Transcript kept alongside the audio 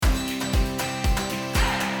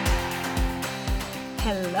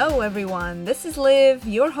Hello everyone, this is Liv,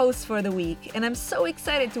 your host for the week, and I'm so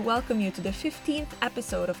excited to welcome you to the 15th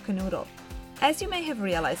episode of Canoodle. As you may have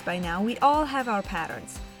realized by now, we all have our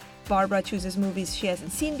patterns. Barbara chooses movies she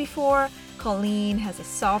hasn't seen before, Colleen has a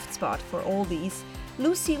soft spot for oldies,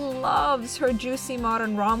 Lucy loves her juicy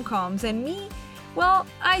modern rom-coms, and me, well,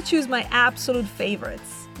 I choose my absolute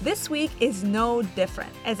favorites. This week is no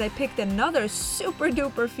different, as I picked another super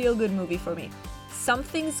duper feel-good movie for me.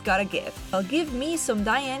 Something's Gotta Give. I'll give me some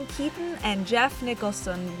Diane Keaton and Jeff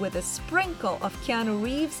Nicholson with a sprinkle of Keanu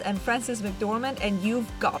Reeves and Frances McDormand, and you've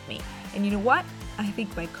got me. And you know what? I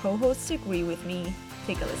think my co-hosts agree with me.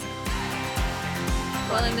 Take a listen.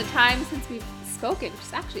 Well, in the time since we've spoken, which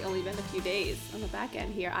has actually only been a few days on the back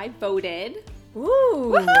end here, I voted.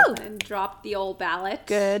 Woo! Woohoo! And dropped the old ballot.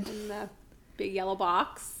 Good. In the big yellow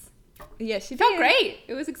box. Yes, you It felt great.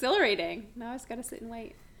 It was exhilarating. Now I just gotta sit and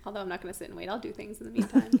wait. Although I'm not going to sit and wait. I'll do things in the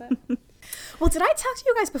meantime. But Well, did I talk to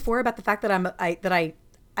you guys before about the fact that I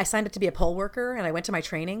signed up to be a poll worker and I went to my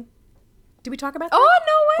training? Did we talk about that? Oh,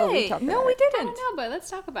 no we way! talked No, about we it. I didn't. don't know, but let's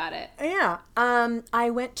talk about it. Yeah. I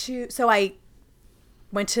went to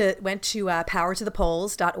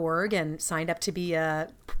powertothepolls.org and signed up to be a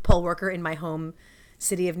poll worker in my home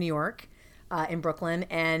city of New York, in Brooklyn,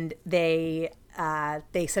 and they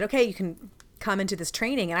said, okay, you can come into this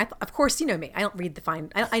training. And of course, you know me, I don't read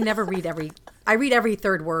I never read I read every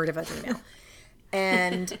third word of an email.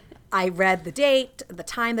 And I read the date, the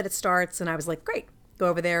time that it starts, and I was like, great, go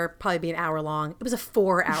over there, probably be an hour long. It was a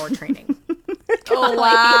 4-hour training. Oh,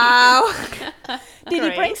 wow. Did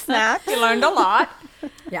you bring snacks? You learned a lot.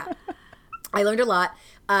 Yeah. I learned a lot.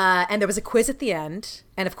 And there was a quiz at the end.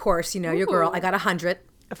 And of course, you know, your girl, I got 100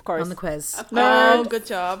 Of course. on the quiz. Oh, good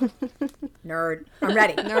job. Nerd. I'm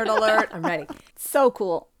ready. Nerd alert. I'm ready. So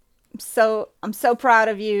cool. I'm so proud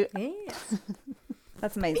of you. Yeah.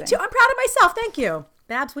 That's amazing. Me too. I'm proud of myself. Thank you.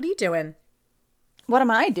 Babs, what are you doing? What am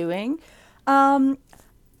I doing?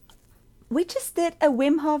 We just did a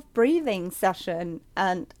Wim Hof breathing session,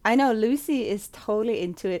 and I know Lucy is totally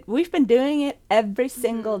into it. We've been doing it every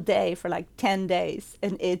single day for like 10 days,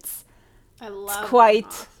 and it's I love quite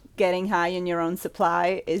Wim Hof. getting high in your own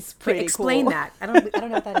supply is pretty Wait, explain cool. that. I don't know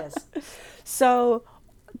what that is. So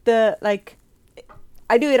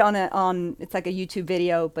I do it on it's like a YouTube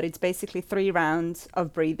video, but it's basically 3 rounds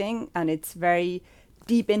of breathing, and it's very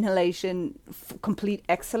deep inhalation, complete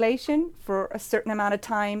exhalation for a certain amount of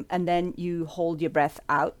time, and then you hold your breath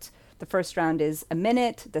out. The first round is a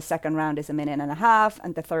minute, the second round is a minute and a half,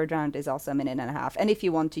 and the third round is also a minute and a half. And if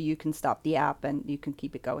you want to, you can stop the app and you can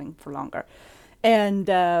keep it going for longer. And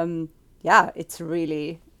it's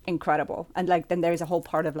really incredible. And like then there's a whole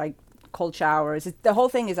part of like cold showers. The whole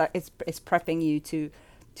thing is it's prepping you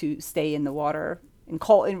to stay in the water in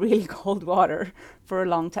really cold water for a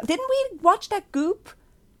long time. Didn't we watch that Goop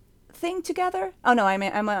thing together? Oh no, I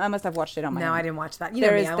must have watched it on my own. No, I didn't watch that. You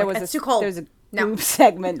know me. It's too cold. There's a No. Goop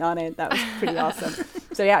segment on it that was pretty awesome.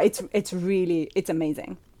 So yeah, it's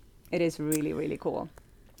amazing. It is really, really cool.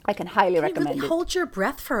 I can highly Can you recommend really it. hold your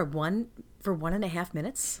breath for 1.5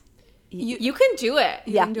 minutes? You can do it.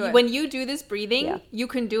 Yeah. Can do it. When you do this breathing, Yeah. you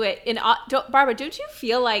can do it. And Barbara, don't you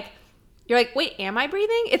feel like you're like, wait, am I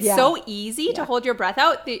breathing? It's Yeah. so easy to Yeah. hold your breath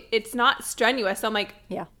out. It's not strenuous. So I'm like,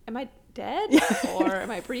 Yeah. am I dead or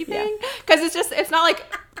am I breathing? Because it's not like,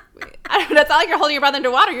 I don't know, it's not like you're holding your breath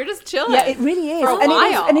underwater. You're just chilling. Yeah, it really is. For a And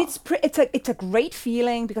while. it's a great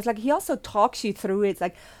feeling because like he also talks you through it. It's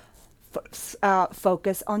like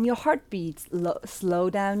focus on your heartbeat, slow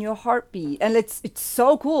down your heartbeat, and it's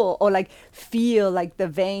so cool. Or like feel like the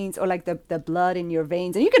veins or like the blood in your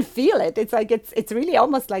veins, and you can feel it. It's like it's really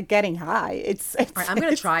almost like getting high. It's All right, I'm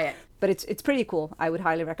going to try it. but it's pretty cool. I would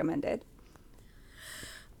highly recommend it.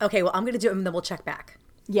 Okay, well, I'm going to do it and then we'll check back.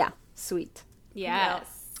 Yeah, sweet.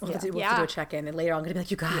 Yes. We'll have to do Yeah. a check-in, and later I'm going to be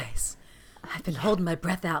like, you guys, I've been holding my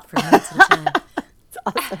breath out for minutes at a time. It's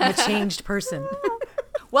awesome. I'm a changed person.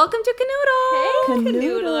 Welcome to Canoodle. Hey,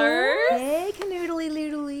 Canoodlers. Hey, canoodly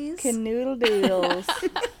loodlies. Canoodle doodles.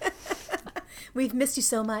 We've missed you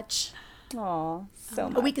so much. Aw, so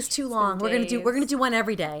much. A week is too long. We're gonna do one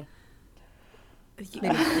every day. Maybe we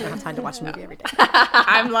don't have time to watch a movie every day.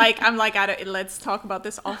 I'm like, let's talk about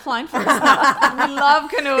this offline first. We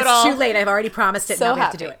love Canoodle. It's too late. I've already promised it. So now we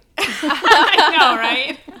have to happy. do it. I know,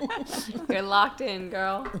 right? You're locked in,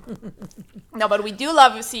 girl. No, but we do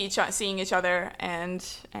love seeing each other and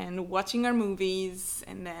watching our movies,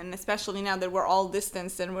 and then especially now that we're all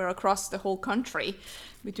distanced and we're across the whole country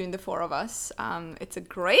between the 4 of us, it's a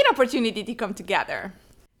great opportunity to come together.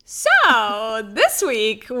 So this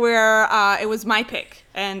week it was my pick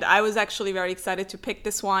and I was actually very excited to pick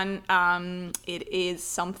this one. It is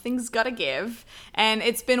Something's Gotta Give, and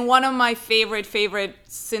it's been one of my favorite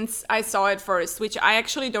since I saw it first, which I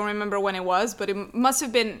actually don't remember when it was, but it must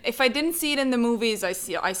have been, if I didn't see it in the movies, I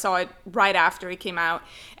saw it right after it came out,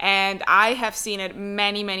 and I have seen it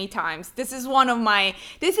many times. This is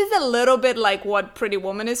a little bit like what Pretty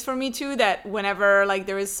Woman is for me too, that whenever like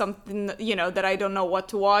there is something, you know, that I don't know what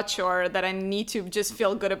to watch or that I need to just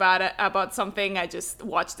feel good about something, I just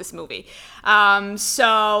watch this movie.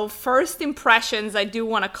 So first impressions, I do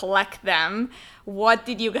want to collect them. Have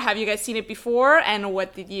you guys seen it before, and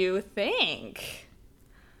what did you think?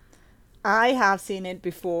 I have seen it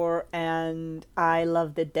before, and I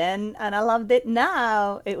loved it then, and I loved it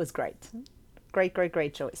now. It was great.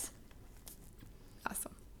 Great choice.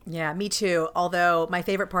 Awesome. Yeah, me too. Although my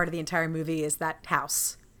favorite part of the entire movie is that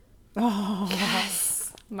house. Oh,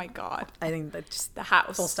 Yes. Oh my God. I think that's just The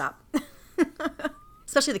house. full stop.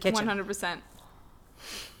 Especially the kitchen. 100%.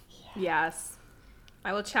 Yes.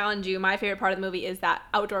 I will challenge you. My favorite part of the movie is that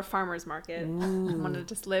outdoor farmer's market. I want to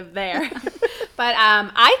just live there. But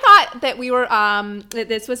I thought that we were that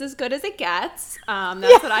this was as good as it gets.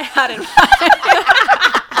 That's what I had in mind.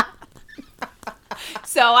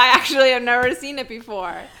 So I actually have never seen it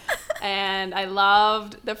before. And I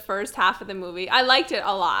loved the first half of the movie. I liked it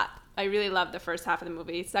a lot. I really loved the first half of the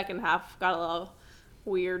movie. Second half got a little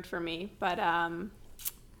weird for me. But I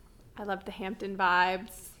loved the Hampton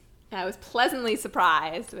vibes. I was pleasantly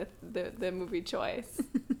surprised with the movie choice.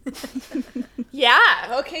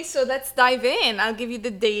 Yeah, okay, so let's dive in. I'll give you the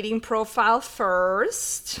dating profile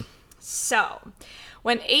first. So,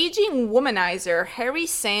 when aging womanizer Harry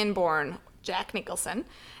Sanborn, Jack Nicholson,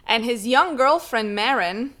 and his young girlfriend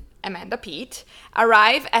Maren, Amanda Peet,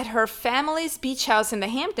 arrive at her family's beach house in the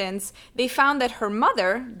Hamptons, they found that her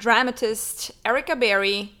mother, dramatist Erica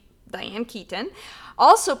Berry, Diane Keaton,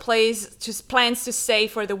 also plans to stay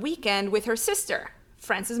for the weekend with her sister,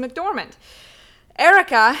 Frances McDormand.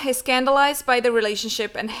 Erica is scandalized by the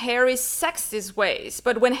relationship and Harry's sexist ways,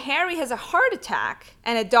 but when Harry has a heart attack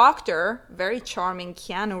and a doctor, very charming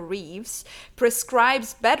Keanu Reeves,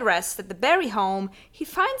 prescribes bed rest at the Berry home, he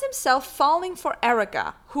finds himself falling for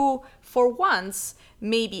Erica, who, for once,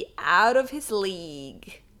 may be out of his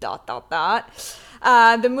league. ...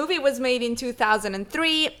 The movie was made in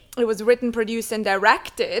 2003. It was written, produced, and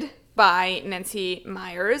directed by Nancy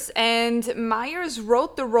Meyers. And Meyers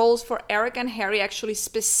wrote the roles for Eric and Harry actually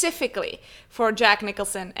specifically for Jack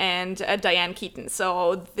Nicholson and Diane Keaton.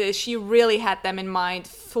 So she really had them in mind,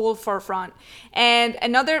 full forefront. And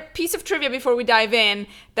another piece of trivia before we dive in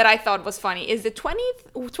that I thought was funny is the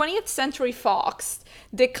 20th Century Fox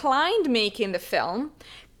declined making the film,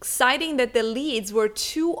 citing that the leads were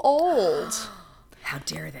too old. How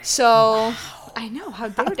dare they? So, wow. I know, how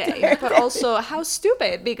dare they? But also, how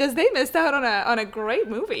stupid, because they missed out on a great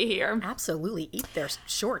movie here. Absolutely. Eat their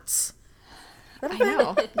shorts. I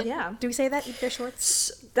know, yeah. Do we say that? Eat their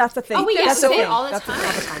shorts? That's the thing. Oh, we That's say the it thing. all the That's time.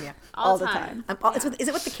 All the time, yeah. All the time. Is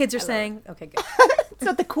it what the kids are saying? Okay, good. It's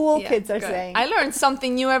what the cool Yeah, kids are good. saying. I learned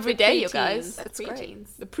something new every day, you Preteens. guys. The That's great.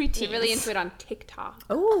 preteens. The preteens. They're really into it on TikTok.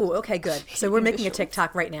 Oh, okay, good. So we're making a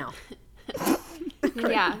TikTok right now.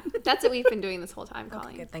 Yeah, that's what we've been doing this whole time,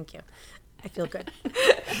 Colleen. Good, thank you. I feel good.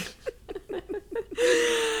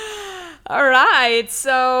 All right,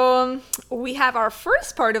 so we have our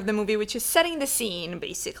first part of the movie, which is setting the scene,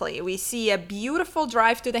 basically. We see a beautiful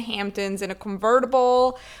drive to the Hamptons in a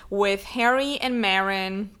convertible with Harry and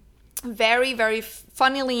Maren very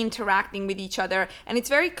funnily interacting with each other, and it's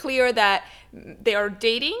very clear that they are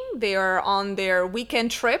dating. They are on their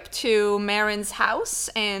weekend trip to Maren's house,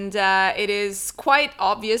 and it is quite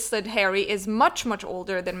obvious that Harry is much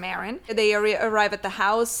older than Maren. They arrive at the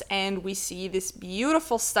house, and we see this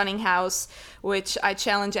beautiful, stunning house, which I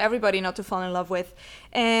challenge everybody not to fall in love with.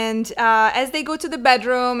 And as they go to the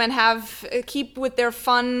bedroom and keep with their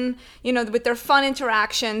fun, with their fun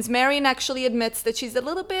interactions, Marion actually admits that she's a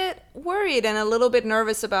little bit worried and a little bit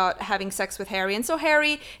nervous about having sex with Harry. And so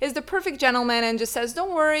Harry is the perfect gentleman and just says,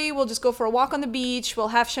 "Don't worry, we'll just go for a walk on the beach. We'll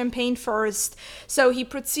have champagne first." So he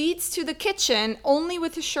proceeds to the kitchen only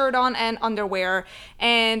with his shirt on and underwear,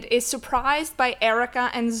 and is surprised by Erica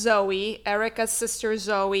and Zoe, Erica's sister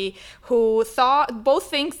Zoe, who both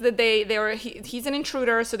thinks that he's an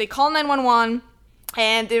intruder, so they call 911.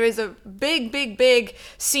 And there is a big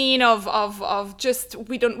scene of just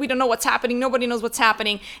we don't know what's happening. Nobody knows what's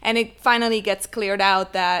happening, and it finally gets cleared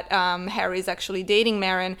out that Harry is actually dating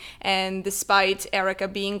Maren. And despite Erica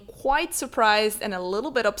being quite surprised and a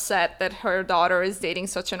little bit upset that her daughter is dating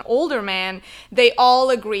such an older man, they all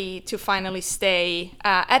agree to finally stay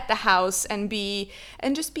at the house and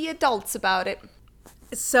just be adults about it.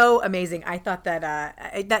 So amazing. I thought that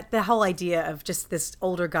that the whole idea of just this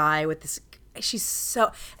older guy with this, she's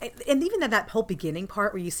so, and even that whole beginning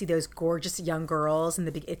part where you see those gorgeous young girls and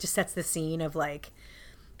it just sets the scene of like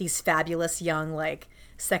these fabulous young like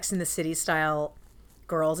Sex in the City style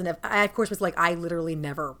girls. And I of course was like, I literally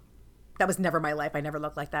never, that was never my life. I never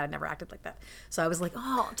looked like that. I never acted like that. So I was like,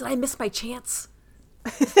 oh, did I miss my chance?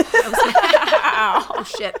 I was like, oh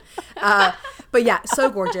shit. But yeah, so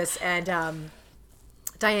gorgeous. And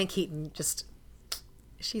Diane Keaton, just,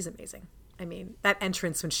 she's amazing. I mean, that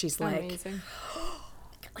entrance when she's like, Amazing.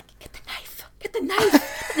 get the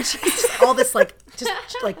knife. And she's just all this like, just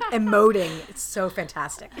like emoting. It's so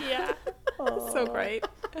fantastic. Yeah. So great.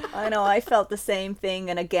 I know, I felt the same thing.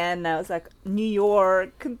 And again, I was like, New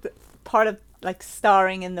York, part of like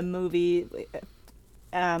starring in the movie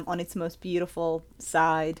on its most beautiful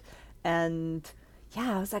side. And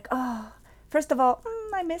yeah, I was like, oh, first of all,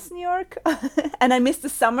 I miss New York. And I miss the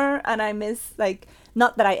summer. And I miss like,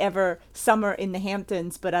 not that I ever summer in the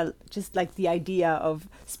Hamptons, but I just like the idea of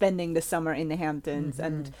spending the summer in the Hamptons.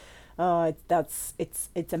 And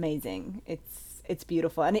it's amazing. It's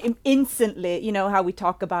beautiful. And instantly, you know how we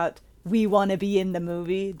talk about we want to be in the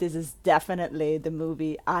movie. This is definitely the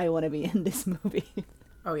movie I want to be in. This movie.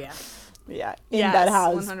 Oh yeah. Yeah, in Yes, that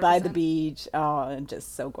house 100%. by the beach. Oh, and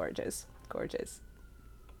just so gorgeous.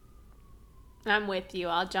 I'm with you.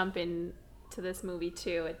 I'll jump in to this movie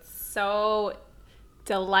too. It's so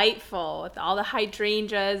delightful with all the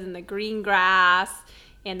hydrangeas and the green grass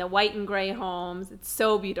and the white and gray homes. It's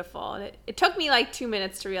so beautiful. It took me like 2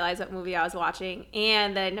 minutes to realize what movie I was watching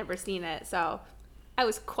and that I'd never seen it. So I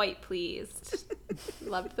was quite pleased.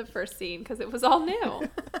 Loved the first scene because it was all new.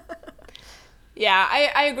 Yeah,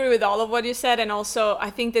 I agree with all of what you said, and also I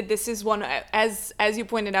think that this is one, as you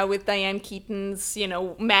pointed out with Diane Keaton's, you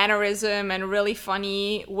know, mannerism and really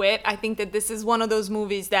funny wit. I think that this is one of those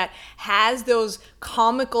movies that has those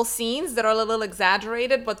comical scenes that are a little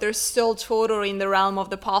exaggerated, but they're still totally in the realm of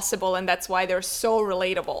the possible, and that's why they're so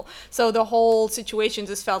relatable. So the whole situation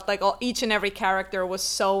just felt like each and every character was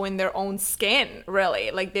so in their own skin,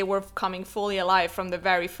 really, like they were coming fully alive from the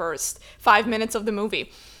very first 5 minutes of the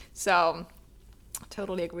movie. So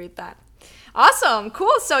totally agree with that. Awesome.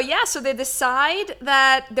 Cool. So yeah, so they decide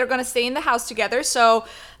that they're going to stay in the house together. So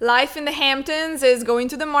life in the Hamptons is going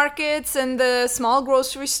to the markets and the small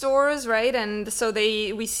grocery stores, right? And so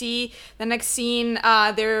we see the next scene,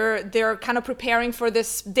 they're kind of preparing for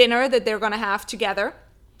this dinner that they're going to have together.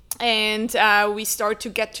 And we start to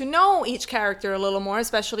get to know each character a little more,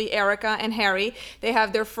 especially Erica and Harry. They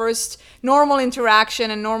have their first normal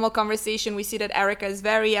interaction and normal conversation. We see that Erica is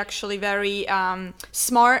very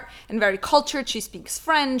smart and very cultured. She speaks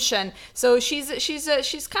French, and so she's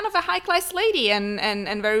kind of a high class lady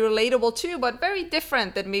and very relatable too, but very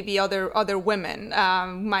different than maybe other women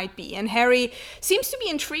might be. And Harry seems to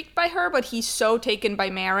be intrigued by her, but he's so taken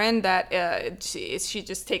by Marin that she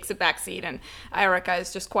just takes a backseat, and Erica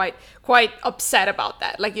is just quite upset about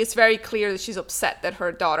that. Like, it's very clear that she's upset that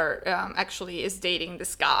her daughter actually is dating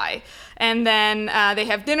this guy. And then they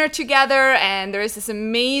have dinner together, and there is this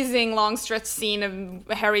amazing long stretch scene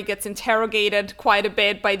of Harry gets interrogated quite a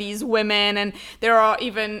bit by these women, and there are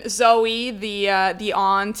even Zoe, the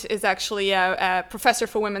aunt, is actually a professor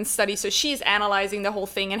for women's studies, so she's analyzing the whole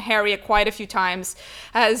thing, and Harry quite a few times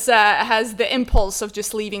has the impulse of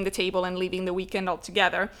just leaving the table and leaving the weekend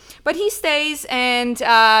altogether. But he stays, and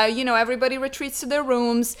everybody retreats to their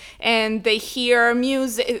rooms, and they hear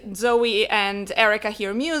music. Zoe and Erica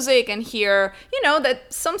hear music and hear, that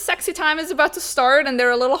some sexy time is about to start, and they're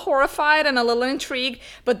a little horrified and a little intrigued,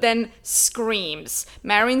 but then screams.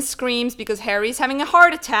 Marin screams because Harry's having a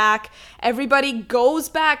heart attack. Everybody goes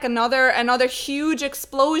back, another huge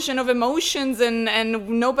explosion of emotions, and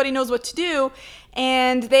nobody knows what to do.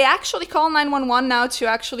 And they actually call 911 now to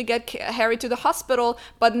actually get Harry to the hospital,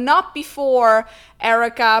 but not before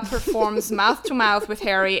Erica performs mouth to mouth with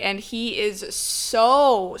Harry, and he is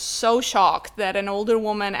so shocked that an older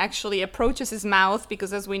woman actually approaches his mouth,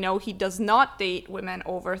 because as we know, he does not date women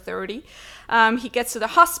over 30. He gets to the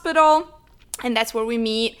hospital. And that's where we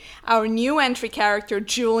meet our new entry character,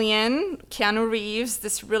 Julian, Keanu Reeves,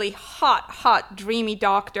 this really hot, dreamy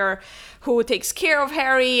doctor who takes care of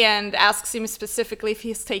Harry and asks him specifically if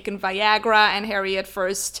he's taken Viagra. And Harry at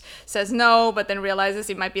first says no, but then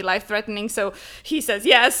realizes it might be life-threatening. So he says,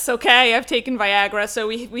 yes, okay, I've taken Viagra. So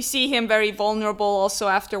we see him very vulnerable also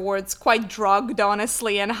afterwards, quite drugged,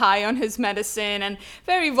 honestly, and high on his medicine, and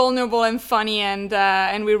very vulnerable and funny.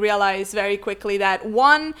 And we realize very quickly that,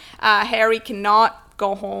 one, Harry cannot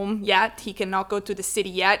go home yet. He cannot go to the city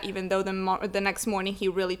yet, even though the next morning he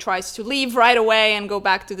really tries to leave right away and go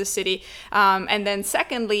back to the city. And then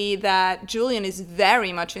secondly, that Julian is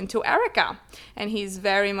very much into Erica, and he's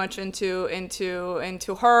very much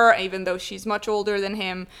into her, even though she's much older than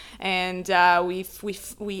him. And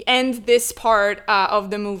we end this part of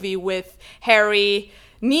the movie with Harry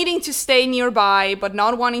needing to stay nearby, but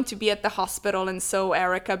not wanting to be at the hospital, and so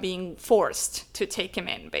Erica being forced to take him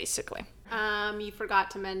in, basically. You forgot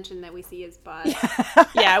to mention that we see his butt.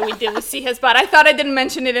 Yeah, we did. We see his butt. I thought I didn't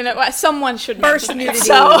mention it in it. Someone should First mention nudity. it.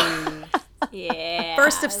 So Yeah.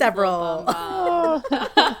 First of several.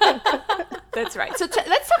 that's right. So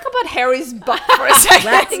let's talk about Harry's butt for a second.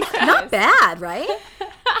 That's not bad, right?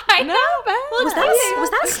 I know. Was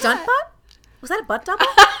that a stunt butt? Was that a butt double?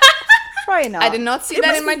 Probably not. I did not see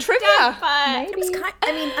that in my trivia. It was kind.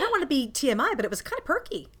 I mean, I don't want to be TMI, but it was kind of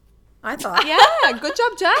perky. I thought. Yeah, good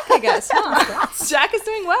job, Jack, I guess. Huh? Jack is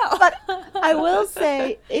doing well. But I will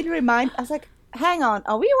say, I was like, hang on,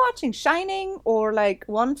 are we watching Shining or like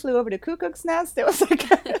One Flew Over the Cuckoo's Nest? It was like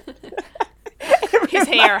his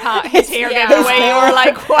hair, huh? His hair gave away. You were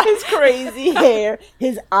like, what? His crazy hair,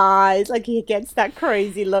 his eyes, like he gets that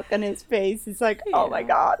crazy look on his face. It's like, oh my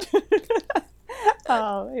God.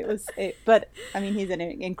 Oh, but I mean, he's an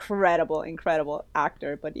incredible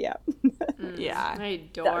actor. But yeah, Yeah. I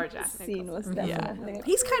adore that Jack scene Nicholson. was definitely.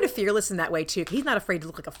 He's kind of fearless in that way too. He's not afraid to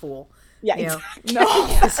look like a fool. Yeah, You know? exactly. No.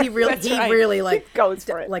 Because he That's right. really like Goes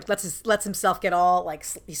for it. like lets himself get all like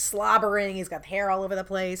he's slobbering. He's got hair all over the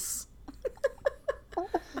place.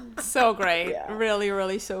 So great. Yeah. Really,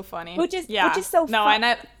 really so funny. Which is so No, fun.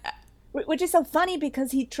 and Which is so funny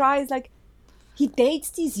because he dates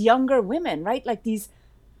these younger women, right? Like these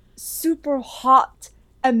super hot,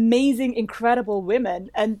 amazing, incredible women,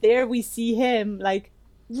 and there we see him like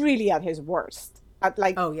really at his worst. At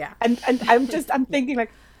like, Oh, yeah. and I'm thinking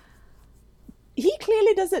like, he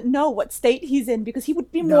clearly doesn't know what state he's in because he would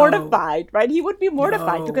be mortified, right? He would be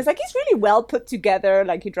mortified No. because like he's really well put together.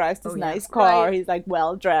 Like he drives this Oh, yeah. nice car. Right. He's like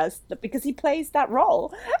well dressed because he plays that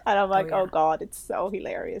role. And I'm like, Oh, yeah. oh God, it's so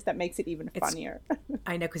hilarious. That makes it even funnier.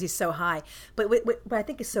 I know, because he's so high. But what I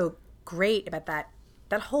think is so great about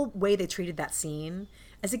that whole way they treated that scene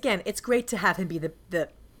is, again, it's great to have him be the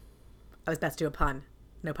I was about to do a pun,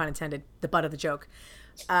 no pun intended, the butt of the joke,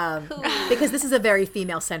 because this is a very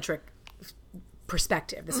female centric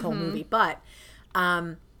perspective, this whole movie. But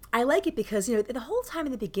I like it because, you know, the whole time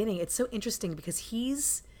in the beginning, it's so interesting because he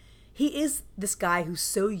is this guy who's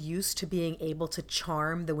so used to being able to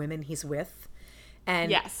charm the women he's with.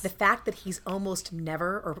 And Yes. the fact that he's almost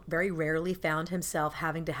never or very rarely found himself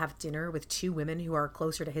having to have dinner with two women who are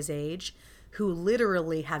closer to his age, who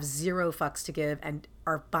literally have zero fucks to give and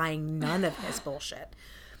are buying none of his bullshit.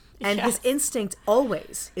 And his instinct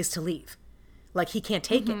always is to leave. Like, he can't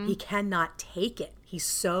take it. He cannot take it. He's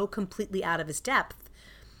so completely out of his depth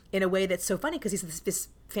in a way that's so funny because he's this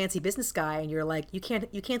fancy business guy, and you're like, you can't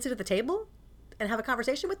sit at the table and have a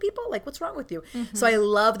conversation with people? Like, what's wrong with you? So I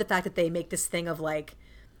love the fact that they make this thing of like,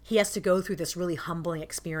 he has to go through this really humbling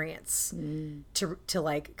experience to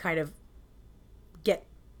like kind of get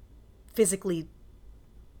physically,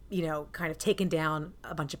 you know, kind of taken down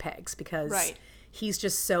a bunch of pegs because he's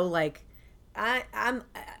just so like,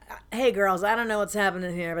 hey girls, I don't know what's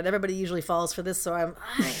happening here, but everybody usually falls for this, so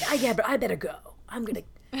I better go. I'm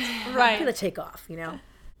gonna take off, you know.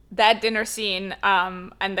 That dinner scene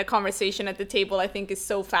and the conversation at the table, I think, is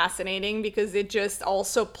so fascinating because it just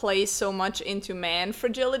also plays so much into man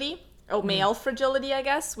fragility, or male fragility, I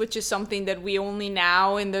guess, which is something that we only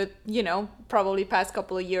now in the, you know, probably past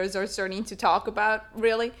couple of years are starting to talk about,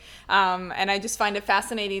 really. And I just find it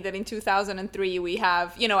fascinating that in 2003 we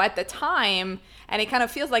have, you know, at the time, and it kind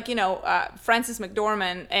of feels like, you know, Frances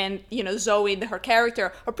McDormand and, you know, Zoe, her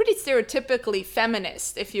character, are pretty stereotypically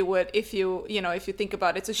feminist, if you think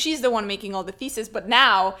about it. So she's the one making all the thesis, but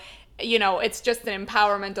now, you know, it's just an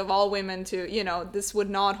empowerment of all women to, you know, this would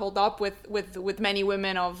not hold up with many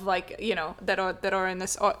women of like, you know, that are in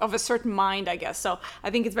this of a certain mind, I guess. So I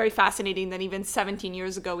think it's very fascinating that even 17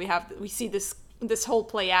 years ago we see this whole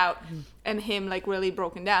play out and him like really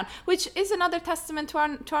broken down, which is another testament to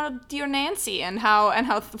our dear Nancy and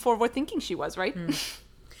how forward thinking she was, right?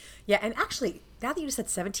 Yeah, and actually, now that you just said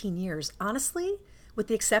 17 years, honestly, with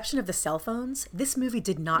the exception of the cell phones, this movie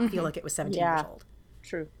did not feel like it was 17 years old.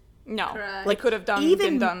 True. No, Correct. like could have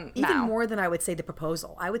been done even now. more than I would say The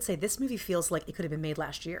Proposal. I would say this movie feels like it could have been made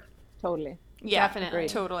last year. Totally. Yeah, Definitely.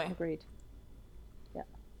 totally. Agreed. Yeah.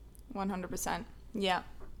 100%. Yeah.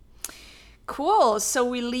 Cool. So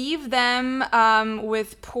we leave them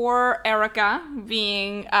with poor Erica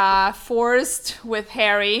being forced with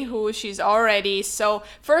Harry, who she's already so.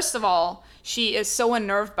 First of all, she is so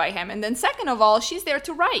unnerved by him, and then second of all, she's there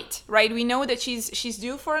to write. Right? We know that she's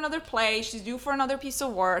due for another play, she's due for another piece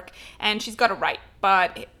of work, and she's got to write.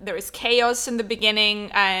 But there is chaos in the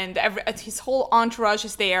beginning, and his whole entourage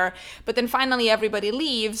is there. But then finally everybody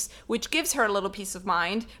leaves, which gives her a little peace of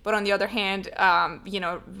mind. But on the other hand,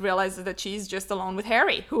 realizes that she's just alone with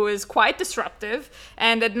Harry, who is quite disruptive.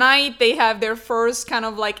 And at night they have their first kind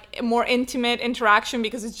of like more intimate interaction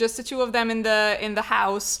because it's just the two of them in the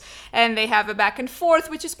house, and they have a back and forth,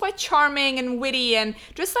 which is quite charming and witty, and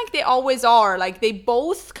just like they always are. Like they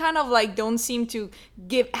both kind of like don't seem to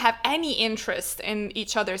have any interest in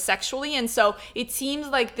each other sexually, and so it seems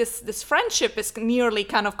like this friendship is nearly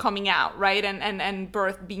kind of coming out, right, and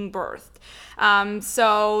being birthed.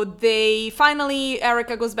 So they finally,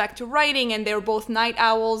 Erica goes back to writing, and they're both night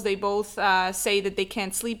owls. They both say that they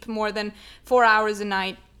can't sleep more than 4 hours a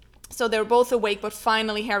night. So they're both awake, but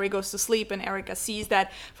finally Harry goes to sleep, and Erica sees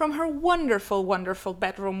that from her wonderful, wonderful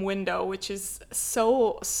bedroom window, which is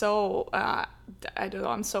so I don't know,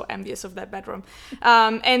 I'm so envious of that bedroom.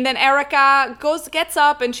 And then Erica gets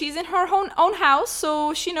up, and she's in her own house,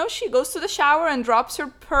 so she goes to the shower and drops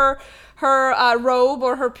her robe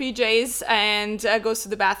or her PJs and goes to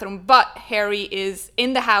the bathroom. But Harry is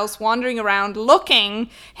in the house, wandering around, looking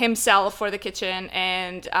himself for the kitchen,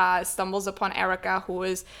 and stumbles upon Erica, who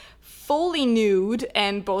is fully nude,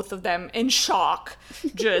 and both of them in shock,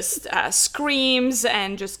 just screams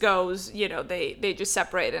and just goes, they just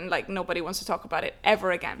separate, and like nobody wants to talk about it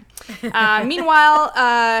ever again. Meanwhile,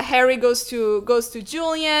 Harry goes to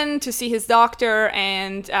Julian to see his doctor,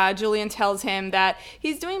 and Julian tells him that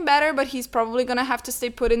he's doing better, but he's probably gonna have to stay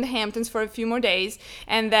put in the Hamptons for a few more days,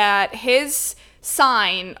 and that his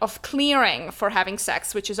sign of clearing for having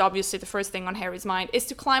sex, which is obviously the first thing on Harry's mind, is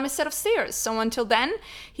to climb a set of stairs. So until then,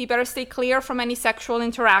 he better stay clear from any sexual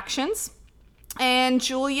interactions. And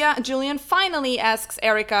Julian finally asks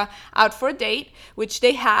Erica out for a date, which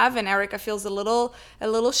they have, and Erica feels a little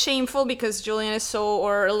shameful because Julian is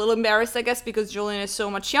or a little embarrassed, I guess, because Julian is so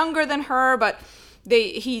much younger than her, but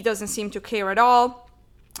he doesn't seem to care at all.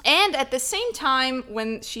 And at the same time,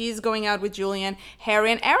 when she's going out with Julian,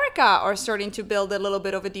 Harry and Erica are starting to build a little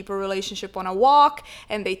bit of a deeper relationship on a walk,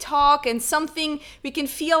 and they talk, and we can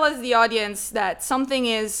feel as the audience that something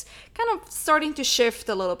is kind of starting to shift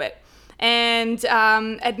a little bit. And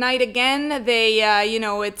at night again,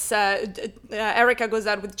 Erica goes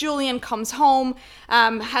out with Julian, comes home,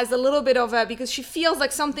 has a little bit of because she feels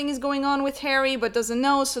like something is going on with Harry, but doesn't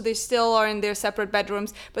know, so they still are in their separate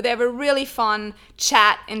bedrooms. But they have a really fun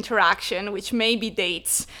chat interaction, which maybe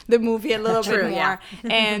dates the movie a little bit more.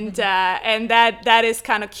 Yeah. And that is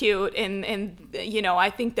kind of cute. And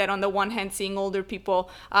I think that on the one hand, seeing older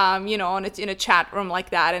people, in a chat room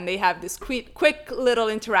like that, and they have this quick little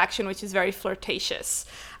interaction, which is very flirtatious.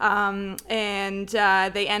 And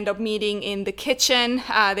they end up meeting in the kitchen.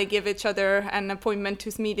 They give each other an appointment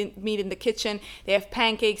to meet in the kitchen. They have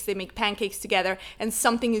pancakes. They make pancakes together, and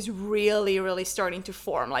something is really, really starting to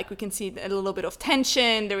form. Like we can see a little bit of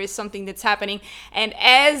tension. There is something that's happening, and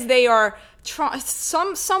as they are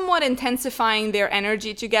somewhat intensifying their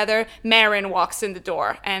energy together, Marin walks in the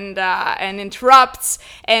door and interrupts,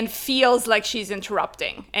 and feels like she's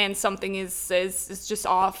interrupting, and something is just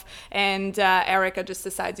off. And Erica just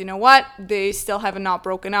decides, you know what? They still have not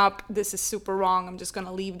broken up. This is super wrong. I'm just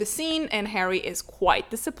gonna leave the scene. And Harry is quite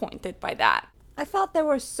disappointed by that. I thought there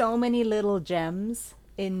were so many little gems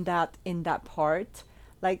in that part.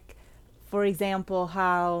 Like, for example,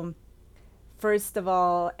 how first of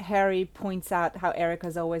all, Harry points out how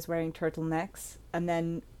Erica's always wearing turtlenecks, and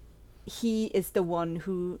then he is the one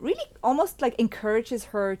who really almost like encourages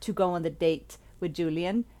her to go on the date with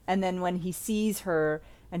Julian. And then when he sees her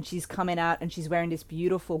and she's coming out and she's wearing this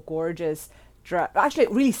beautiful, gorgeous dress, actually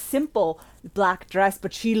really simple black dress,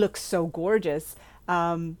 but she looks so gorgeous.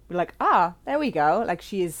 We're like, there we go. Like,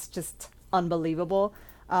 she is just unbelievable.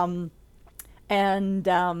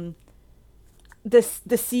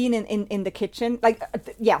 The scene in the kitchen,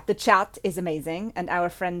 the chat is amazing. And our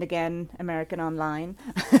friend again, American Online,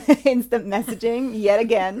 instant messaging yet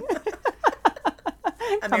again.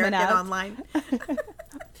 American Online.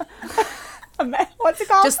 What's it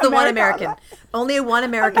called? Just the one American. Online. Only one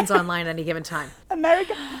American's online at any given time.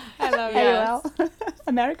 America. I love AOL.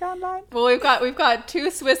 America Online. Well, we've got two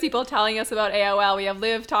Swiss people telling us about AOL. We have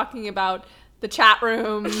Liv talking about the chat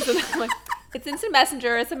rooms. And like, it's instant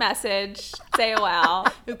messenger. It's a message. It's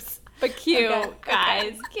AOL. Oops. But cute,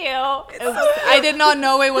 guys. Cute. I did not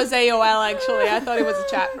know it was AOL, actually. I thought it was a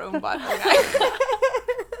chat room, but okay.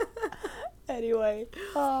 Anyway,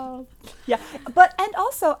 yeah, but and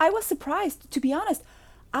also I was surprised, to be honest.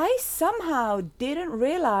 I somehow didn't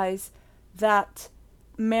realize that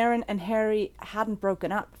Maren and Harry hadn't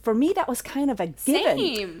broken up. For me, that was kind of a given.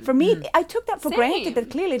 Same. For me, I took that for granted that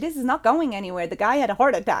clearly this is not going anywhere. The guy had a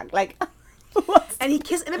heart attack. Like, And he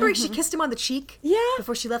kissed. Remember, she kissed him on the cheek. Yeah.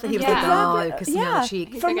 Before she left, and he was Yeah. like, "Oh, kissed me on the cheek."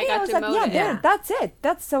 He's For like, me, "I got I was like, yeah, demoted." there, Yeah. that's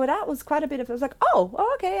it. So that was quite a bit of. I was like, oh,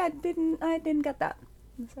 okay, I didn't get that.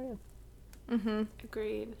 So, yeah.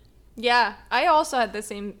 Agreed. Yeah, I also had the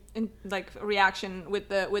same reaction with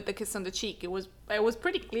the kiss on the cheek. It was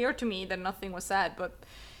pretty clear to me that nothing was said, but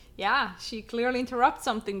yeah, she clearly interrupts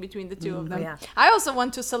something between the two of them. yeah. I also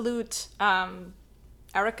want to salute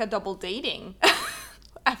Erica double dating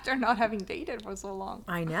after not having dated for so long.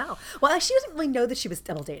 I know. Well, she doesn't really know that she was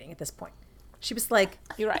double dating at this point. She was like,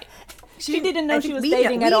 You're right. She didn't know I she think was we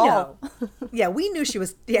dating at all. Yeah, we knew she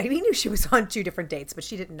was. Yeah, we knew she was on 2 different dates, but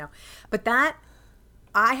she didn't know. But that,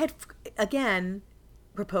 I had again,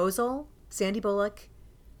 Proposal, Sandy Bullock,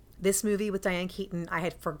 this movie with Diane Keaton. I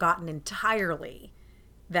had forgotten entirely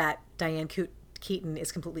that Diane Keaton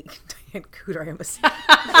is completely Diane Cooter. I almost said.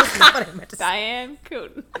 That's not what I meant to say. Diane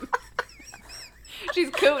Cooten.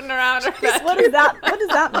 She's cooting around her bed. What does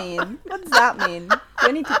that mean? What does that mean? Do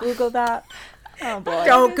I need to Google that? Oh boy.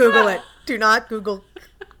 Don't Google it. Do not Google.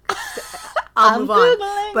 I'll move on.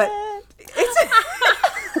 Googling But it. it's.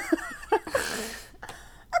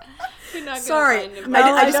 You're not gonna Sorry. find him. No, I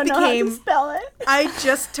I, just don't know how became- to spell it. I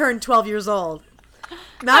just turned 12 years old.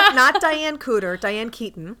 Not Diane Cooter, Diane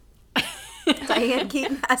Keaton. Diane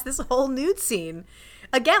Keaton has this whole nude scene.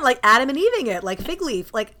 Again, like Adam and Eving it, like Fig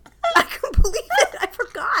Leaf. Like, I couldn't believe it. I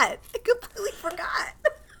forgot. I completely forgot.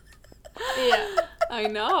 Yeah, I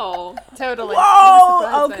know. Totally. Oh,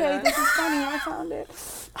 Surprised by okay. that. This is funny. I found it.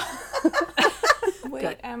 Wait,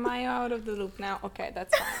 Good. am I out of the loop now? Okay,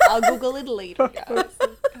 that's fine. I'll Google it later, guys.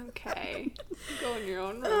 Okay. Go in your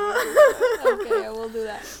own room. Okay, I will do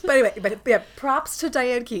that. But anyway, yeah, props to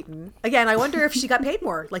Diane Keaton. Again, I wonder if she got paid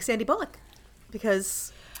more, like Sandy Bullock.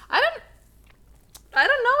 Because, I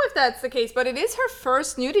don't know if that's the case, but it is her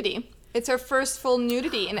first nudity. It's her first full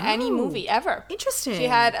nudity in any movie ever. interesting. She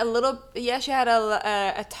had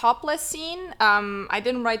a topless scene. I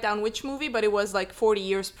didn't write down which movie, but it was like 40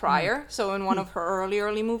 years prior, so in one of her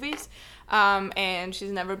early movies. And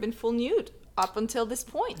she's never been full nude up until this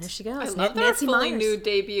point. There she goes. I love that her Nancy fully Myers. nude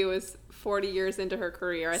debut is 40 years into her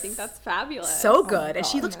career. I think that's fabulous. So good. and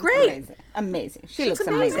she looks great. Amazing. She looks looks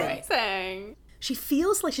amazing. amazing. Amazing. She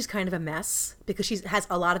feels like she's kind of a mess because she has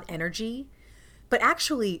a lot of energy. But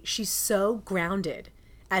actually, she's so grounded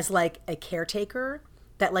as like a caretaker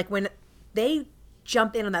that like when they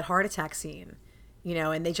jump in on that heart attack scene, you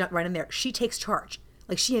know, and they jump right in there, she takes charge.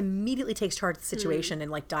 Like she immediately takes charge of the situation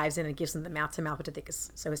and like dives in and gives them the mouth to mouth, which I think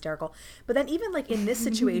is so hysterical. But then even like in this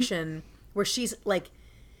situation where she's like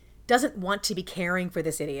doesn't want to be caring for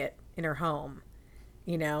this idiot in her home,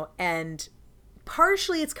 you know, and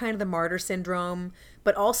partially it's kind of the martyr syndrome,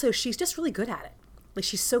 but also she's just really good at it. Like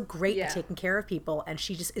she's so great at taking care of people, and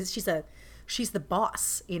she just is. She's the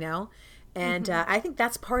boss, you know. And I think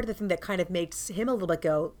that's part of the thing that kind of makes him a little bit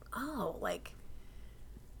go, oh, like,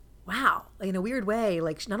 wow, like, in a weird way.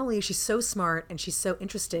 Like not only is she so smart and she's so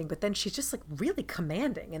interesting, but then she's just like really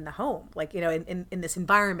commanding in the home, like, you know, in this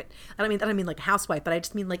environment. I don't mean like a housewife, but I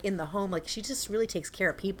just mean like in the home, like she just really takes care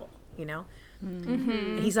of people, you know.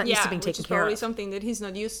 And he's not used to being which taken is care probably of. something that he's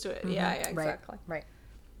not used to it. Yeah, exactly. Right.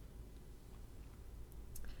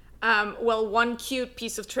 Well, one cute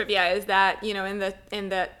piece of trivia is that, you know, in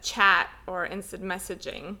the chat or instant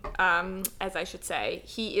messaging, as I should say,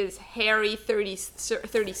 he is Harry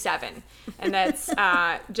 37, and that's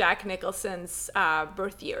Jack Nicholson's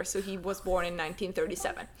birth year. So he was born in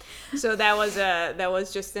 1937. So that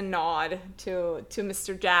was just a nod to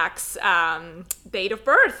Mr. Jack's date of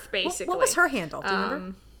birth, basically. What was her handle? Do you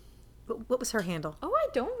remember? What was her handle? Oh, I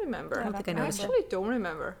don't remember. I don't think I noticed it. actually don't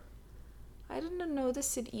remember. I didn't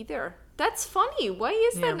notice it either. That's funny. Why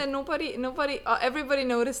is that? And nobody, everybody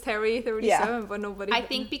noticed Harry 37, but nobody. I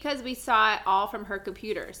think because we saw it all from her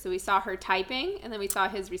computer. So we saw her typing, and then we saw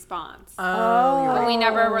his response. Oh, you're But right. we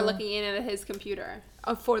never were looking in at his computer.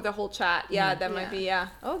 for the whole chat. Yeah, that might be. Yeah.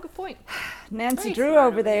 Oh, good point. Nancy Drew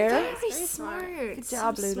over there. Very smart. Good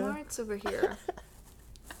job, Some Ludo. smarts over here.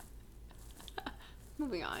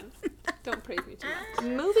 Moving on. Don't praise me too much.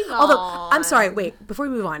 Moving on. Although, I'm sorry, wait, before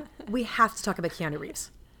we move on, we have to talk about Keanu Reeves.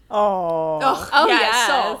 Oh. Oh, Oh, yeah. yes.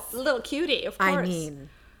 So little cutie, of course. I mean,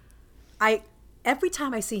 I every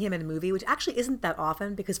time I see him in a movie, which actually isn't that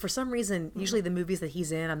often, because for some reason, usually the movies that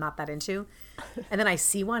he's in, I'm not that into. And then I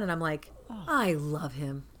see one and I'm like, I love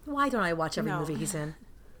him. Why don't I watch every movie he's in?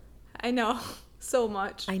 I know. So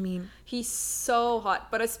much. I mean, he's so hot,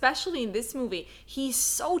 but especially in this movie, he's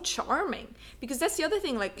so charming. Because that's the other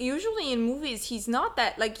thing. Like usually in movies, he's not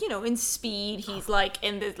that like in Speed. He's like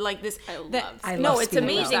in this like this. I no, love it's Speed.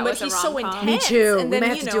 amazing, That but was a he's so rom-com. intense. me too. And We then,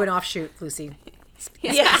 may have to do an offshoot, Lucy.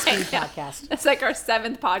 Yeah. Speed podcast. That's like our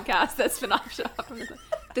 7th podcast that's been off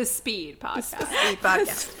the Speed podcast. Speed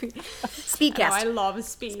podcast. Speedcast. I love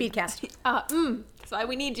Speed. Speedcast. That's why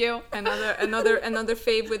we need you. Another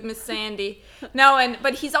fave with Miss Sandy.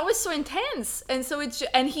 But he's always so intense, and so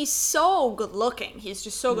and he's so good looking. He's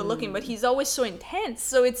just so good looking, but he's always so intense.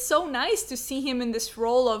 So it's so nice to see him in this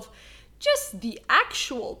role of just the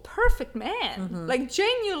actual perfect man, like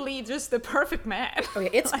genuinely just the perfect man.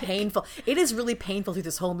 Okay, it's painful. It is really painful through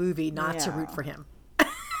this whole movie not to root for him.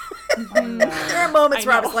 There are moments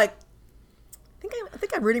where I was like, I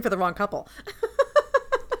think I'm rooting for the wrong couple.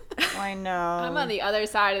 I know. I'm on the other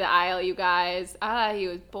side of the aisle, you guys. I thought he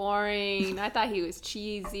was boring. I thought he was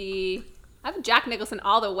cheesy. I'm Jack Nicholson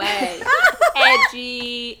all the way.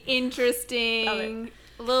 Edgy, interesting,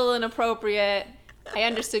 a little inappropriate. I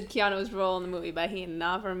understood Keanu's role in the movie, but he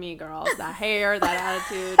not for me, girls. That hair, that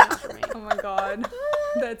attitude, not for me. Oh my god.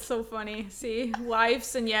 That's so funny. See,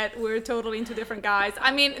 wives, and yet we're totally into different guys.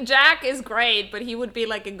 I mean, Jack is great, but he would be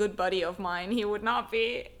like a good buddy of mine. He would not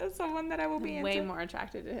be someone that I will be into. Way more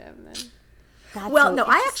attracted to him than...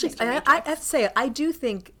 I have to say, I do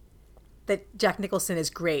think that Jack Nicholson is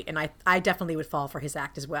great, and I definitely would fall for his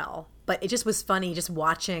act as well. But it just was funny just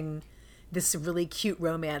watching this really cute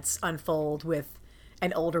romance unfold with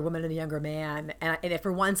an older woman and a younger man. And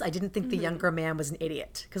for once, I didn't think the younger man was an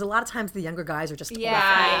idiot. Because a lot of times the younger guys are just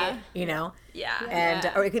Yeah. awful, Yeah.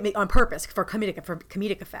 And or it could be on purpose for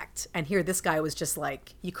comedic effect. And here, this guy was just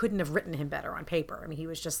like, you couldn't have written him better on paper. I mean, he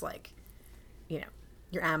was just like,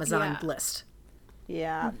 your Amazon list.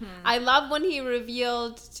 Yeah. I love when he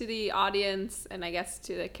revealed to the audience, and I guess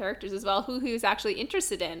to the characters as well, who he was actually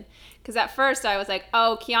interested in. Because at first I was like,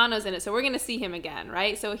 oh, Keanu's in it, so we're going to see him again,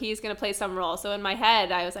 right? So he's going to play some role. So in my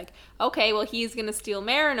head, I was like, okay, well, he's going to steal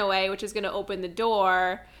Marin away, which is going to open the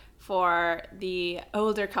door for the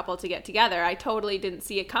older couple to get together. I totally didn't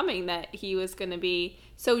see it coming that he was going to be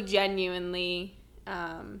so genuinely...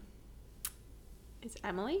 is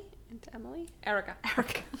Emily? Emily? Erica.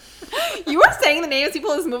 You were saying the names of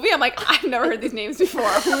people in this movie. I'm like, I've never heard these names before.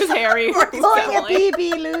 Who's Harry? Who's Pulling a Emily?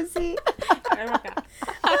 BB, Lucy.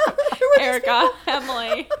 Erica,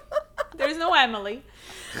 Emily. There's no Emily.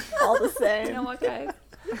 All the same. You know what, guys?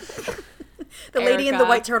 The lady in the Erica.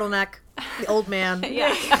 white turtleneck, the old man.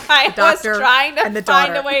 Yeah, I was doctor trying to and the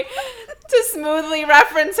find a daughter. way to smoothly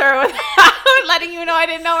reference her without letting you know I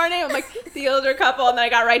didn't know her name. I'm like, the older couple, and then I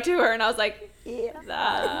got right to her, and I was like, Emily.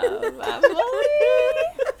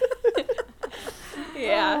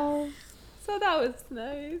 Yeah. So that was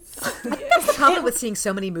nice. The problem with seeing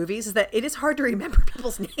so many movies is that it is hard to remember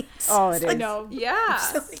people's names. Oh, it It's is. like No. Yeah.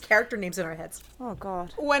 so many character names in our heads. Oh,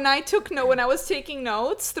 God. When I was taking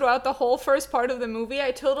notes throughout the whole first part of the movie,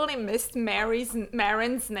 I totally missed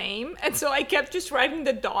Marin's name, and so I kept just writing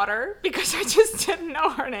the daughter because I just didn't know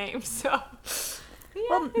her name. So, yeah,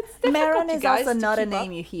 Well, it's difficult, Marin you is guys, also to not a keep up.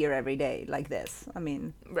 name you hear every day like this. I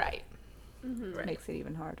mean, Right. it makes it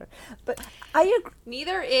even harder. But I agree.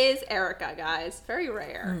 Neither is Erica, guys. Very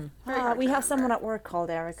rare. Very hard We to have someone remember. at work called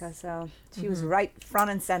Erica, so she was right front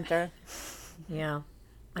and center. Yeah.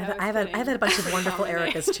 That I've was had a bunch of wonderful Common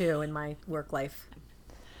name. Ericas too in my work life.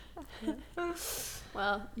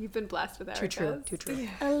 Well, you've been blessed with Too Erica. true. Too true.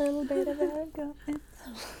 A little bit of Erica.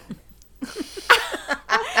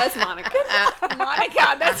 That's Monica.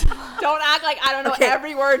 Monica, don't act like I don't know Okay.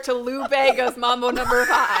 every word to Lou Bega's Mambo number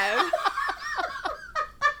 5.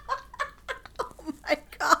 My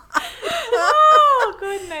God. Oh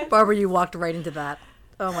goodness. Barbara, you walked right into that.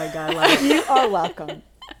 Oh my God, I love it. You are welcome.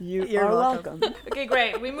 You're welcome. welcome. Okay,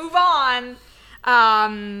 great. We move on.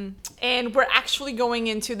 And we're actually going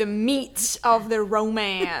into the meat of the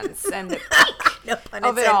romance and the peak No pun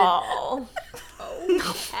of it intended. all.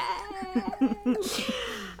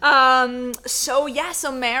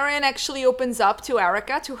 So Marin actually opens up to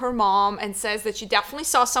Erica, to her mom, and says that she definitely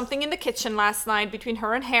saw something in the kitchen last night between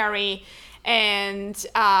her and Harry. And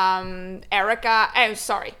Erica, oh,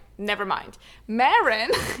 sorry, never mind. Marin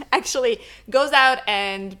actually goes out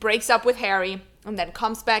and breaks up with Harry and then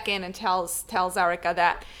comes back in and tells Erica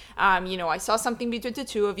that, I saw something between the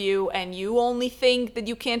two of you, and you only think that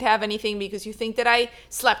you can't have anything because you think that I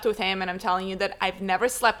slept with him, and I'm telling you that I've never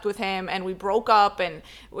slept with him, and we broke up, and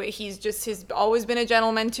he's always been a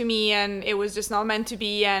gentleman to me, and it was just not meant to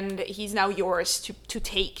be, and he's now yours to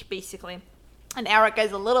take, basically. And Erica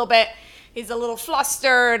is he's a little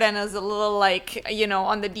flustered and is a little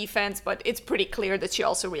on the defense, but it's pretty clear that she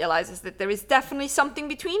also realizes that there is definitely something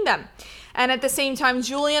between them. And at the same time,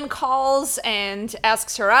 Julian calls and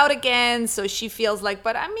asks her out again, so she feels like,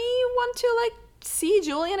 but I may want to see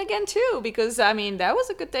Julian again too, because that was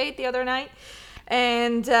a good date the other night.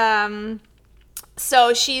 And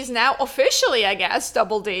so she's now officially, I guess,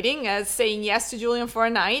 double dating, as saying yes to Julian for a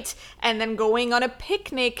night and then going on a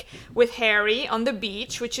picnic with Harry on the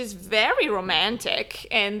beach, which is very romantic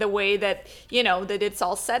in the way that, that it's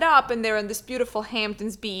all set up and they're on this beautiful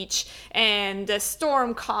Hamptons beach and a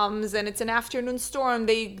storm comes and it's an afternoon storm.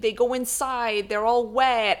 They go inside, they're all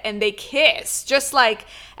wet and they kiss, just like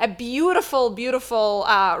a beautiful, beautiful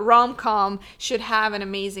rom-com should have an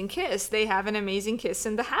amazing kiss. They have an amazing kiss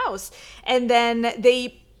in the house. And then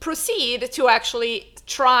they proceed to actually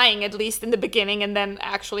trying, at least in the beginning, and then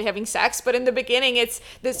actually having sex. But in the beginning, it's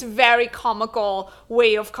this very comical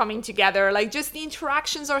way of coming together. Just the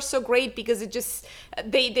interactions are so great because it just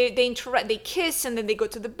they kiss and then they go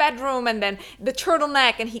to the bedroom and then the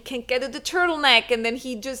turtleneck and he can't get at the turtleneck and then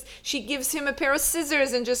she gives him a pair of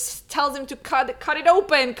scissors and just tells him to cut it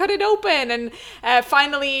open and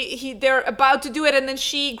finally they're about to do it and then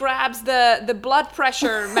she grabs the blood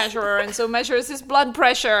pressure measurer and so measures his blood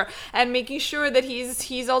pressure and making sure that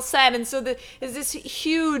he's all set. And so there's this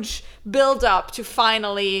huge build up to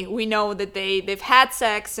finally we know that they've had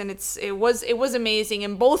sex and it was amazing,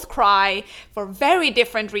 and both cry for very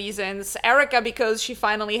different reasons. Erica because she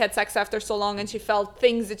finally had sex after so long and she felt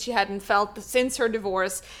things that she hadn't felt since her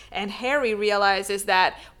divorce, and Harry realizes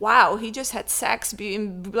that wow, he just had sex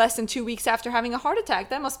less than 2 weeks after having a heart attack.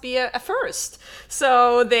 That must be a first.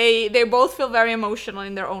 So they both feel very emotional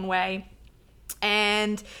in their own way.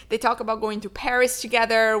 And they talk about going to Paris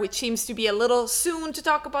together, which seems to be a little soon to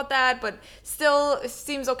talk about that, but still it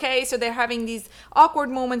seems okay. So they're having these awkward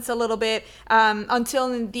moments a little bit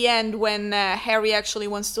until in the end when Harry actually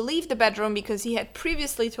wants to leave the bedroom because he had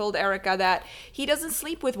previously told Erica that he doesn't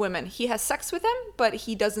sleep with women. He has sex with them, but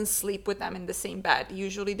he doesn't sleep with them in the same bed.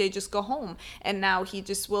 Usually they just go home, and now he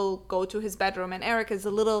just will go to his bedroom. And Erica's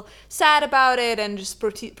a little sad about it and just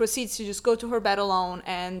proceeds to just go to her bed alone.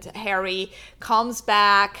 And Harry comes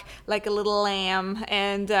back like a little lamb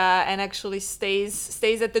and actually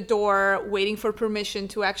stays at the door waiting for permission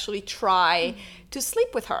to actually try to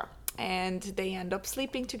sleep with her. And they end up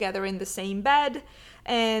sleeping together in the same bed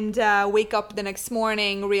and wake up the next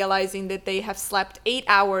morning realizing that they have slept 8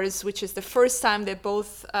 hours, which is the first time that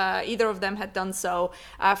either of them had done so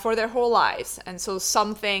for their whole lives. And so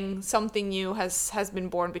something new has been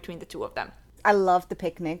born between the two of them. I loved the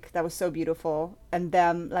picnic. That was so beautiful. And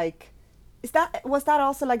them was that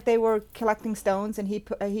also like they were collecting stones and he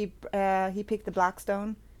picked the black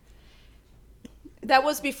stone? That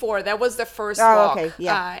was before. That was the first walk okay.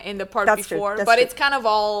 Yeah. In the part That's before. true. But it's kind of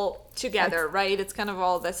all together, right? It's kind of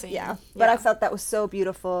all the same. Yeah. But I thought that was so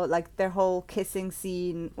beautiful. Like their whole kissing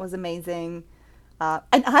scene was amazing. And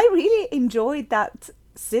I really enjoyed that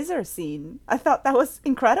scissor scene. I thought that was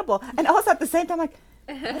incredible. And also at the same time, like,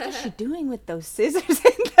 what is she doing with those scissors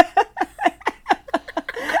in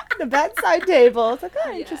the bedside table? It's like,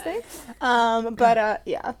 oh, interesting.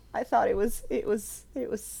 Yeah, I thought it was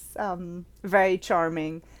very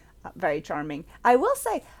charming, very charming. I will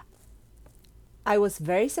say, I was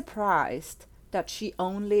very surprised that she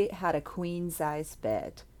only had a queen size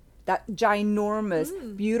bed, that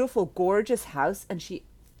ginormous, beautiful, gorgeous house, and she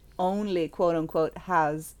only quote unquote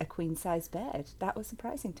has a queen size bed. That was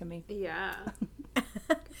surprising to me. Yeah. Good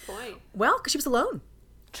point. Well, because she was alone.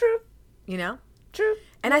 True. True.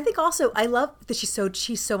 And I think also I love that she's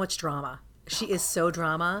so much drama. She is so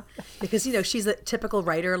drama because she's a typical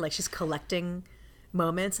writer, like she's collecting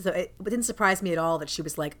moments. So it didn't surprise me at all that she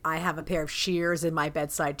was like, I have a pair of shears in my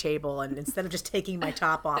bedside table, and instead of just taking my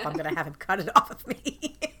top off, I'm gonna have him cut it off of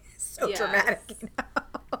me. So Yes. dramatic.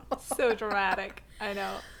 So dramatic. I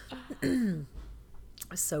know. It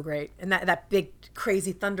was so great. And that big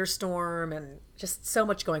crazy thunderstorm and just so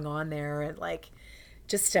much going on there, and like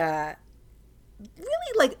just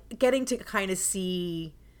really like getting to kind of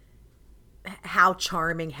see how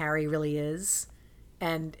charming Harry really is,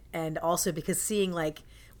 and also because seeing, like,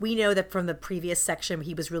 we know that from the previous section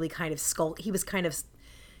he was really kind of he was kind of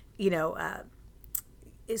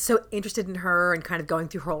is so interested in her and kind of going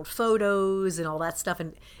through her old photos and all that stuff,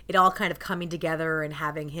 and it all kind of coming together and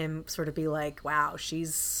having him sort of be like, wow,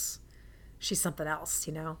 she's something else,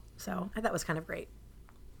 you know? So I thought that was kind of great.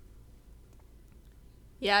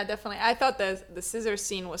 Yeah, definitely. I thought the scissor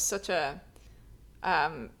scene was such a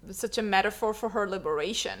metaphor for her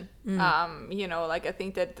liberation. You know, like I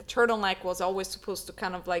think that the turtleneck was always supposed to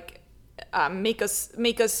kind of like make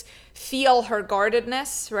us feel her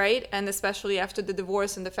guardedness, right? And especially after the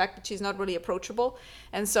divorce and the fact that she's not really approachable.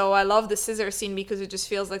 And so I love the scissor scene because it just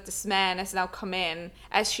feels like this man has now come in,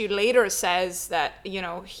 as she later says that, you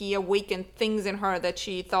know, he awakened things in her that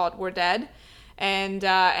she thought were dead. And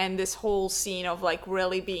this whole scene of like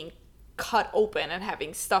really being cut open and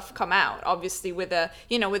having stuff come out, obviously with a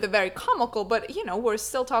very comical, but you know, we're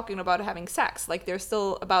still talking about having sex, like they're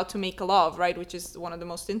still about to make love, right, which is one of the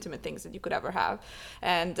most intimate things that you could ever have.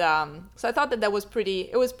 And so I thought that was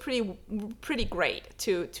pretty great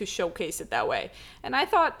to showcase it that way. And I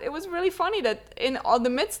thought it was really funny that in the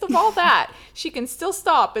midst of all that, she can still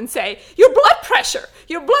stop and say, your blood pressure,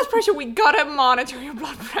 we gotta monitor your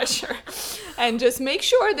blood pressure, and just make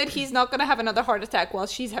sure that he's not gonna have another heart attack while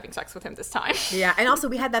she's having sex with him this time. Yeah, and also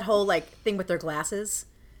we had that whole like thing with their glasses.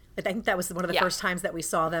 I think that was one of the first times that we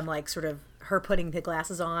saw them, like sort of her putting the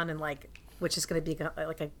glasses on, and like, which is going to be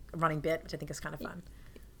like a running bit, which I think is kind of fun.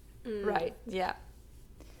 Right. Yeah.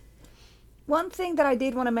 One thing that I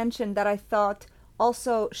did want to mention that I thought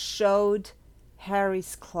also showed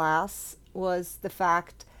Harry's class was the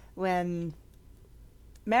fact when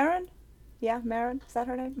Maren, is that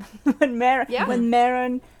her name? when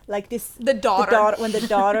Maren, like this, when the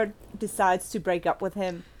daughter decides to break up with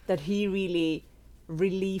him, that he really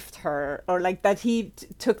relieved her, or like that he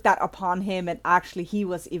took that upon him, and actually he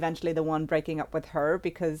was eventually the one breaking up with her,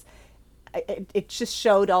 because it just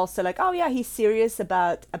showed also like, oh yeah, he's serious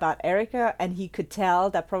about Erica, and he could tell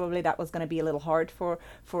that probably that was going to be a little hard for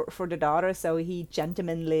the daughter, so he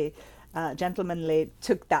gentlemanly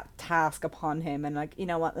took that task upon him, and like, you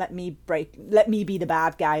know what, let me be the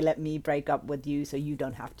bad guy, let me break up with you so you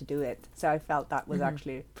don't have to do it. So I felt that was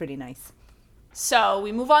actually pretty nice. So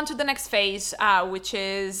we move on to the next phase, which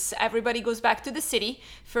is everybody goes back to the city.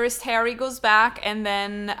 First, Harry goes back, and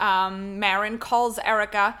then Maren calls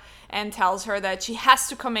Erica and tells her that she has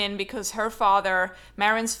to come in because her father,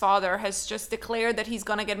 Maren's father, has just declared that he's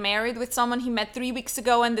going to get married with someone he met 3 weeks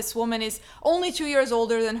ago, and this woman is only 2 years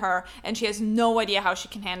older than her, and she has no idea how she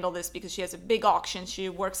can handle this because she has a big auction. She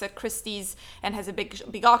works at Christie's and has a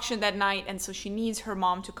big auction that night, and so she needs her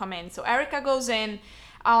mom to come in. So Erica goes in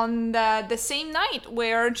on the same night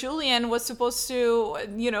where Julian was supposed to,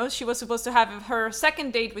 she was supposed to have her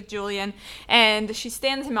second date with Julian, and she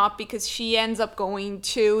stands him up because she ends up going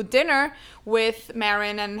to dinner with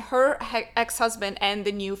Maren and her ex-husband and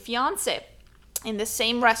the new fiance in the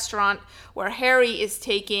same restaurant where Harry is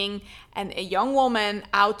taking a young woman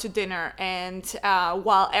out to dinner. And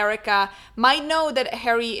while Erica might know that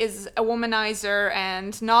Harry is a womanizer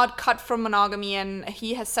and not cut from monogamy, and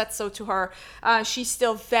he has said so to her, she's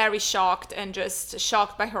still very shocked, and just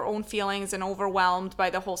shocked by her own feelings and overwhelmed by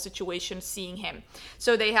the whole situation, seeing him.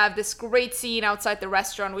 So they have this great scene outside the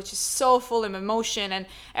restaurant, which is so full of emotion, and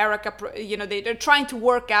Erica, they're trying to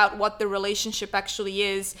work out what the relationship actually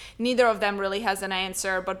is. Neither of them really has an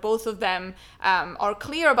answer, but both of them are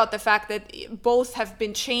clear about the fact that both have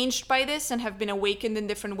been changed by this and have been awakened in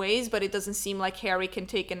different ways, but it doesn't seem like Harry can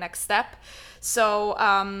take a next step. So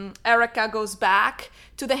Erica goes back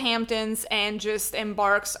to the Hamptons and just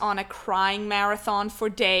embarks on a crying marathon for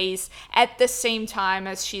days at the same time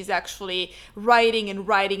as she's actually writing,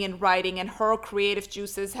 and her creative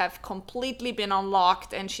juices have completely been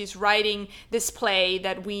unlocked, and she's writing this play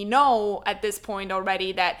that we know at this point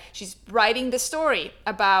already that she's writing the story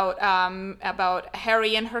about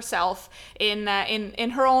Harry and herself in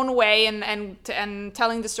her own way, and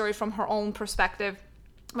telling the story from her own perspective.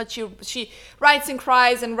 But she writes and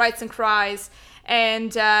cries and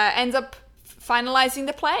and ends up finalizing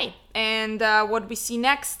the play. And what we see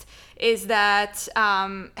next is that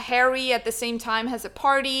Harry at the same time has a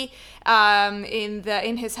party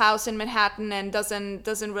in his house in Manhattan, and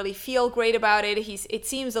doesn't really feel great about it. It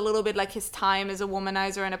seems a little bit like his time as a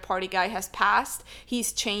womanizer and a party guy has passed.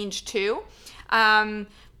 He's changed too.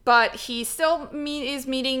 but he still is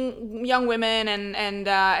meeting young women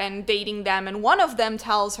and dating them. And one of them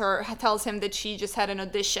tells him that she just had an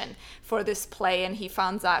audition for this play, and he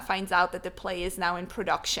finds out that the play is now in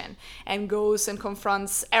production, and goes and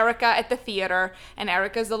confronts Erica at the theater. And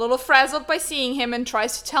Erica's a little frazzled by seeing him and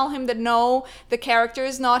tries to tell him that no, the character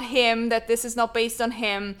is not him, that this is not based on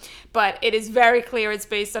him. But it is very clear it's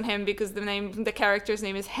based on him, because the character's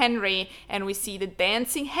name is Henry, and we see the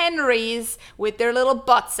dancing Henrys with their little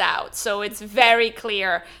butts out. So it's very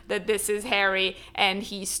clear that this is Harry, and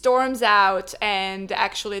he storms out and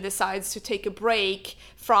actually decides to take a break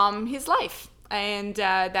from his life. And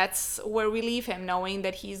that's where we leave him, knowing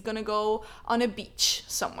that he's gonna go on a beach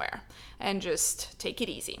somewhere and just take it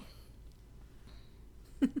easy.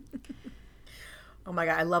 Oh my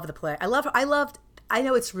God, I love the play. I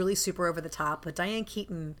know it's really super over the top, but Diane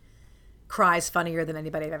Keaton cries funnier than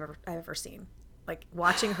anybody I've ever seen. Like,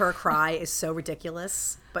 watching her cry is so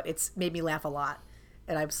ridiculous, but it's made me laugh a lot.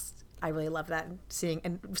 And I really love that. Seeing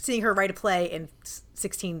her write a play in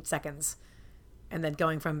 16 seconds, and then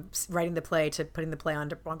going from writing the play to putting the play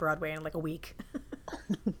on Broadway in like a week.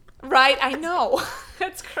 Right, I know.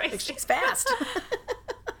 That's crazy. She's fast.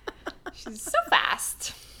 She's so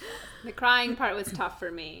fast. The crying part was tough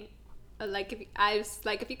for me. If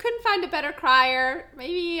you couldn't find a better crier,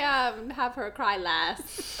 maybe have her cry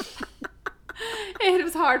less. It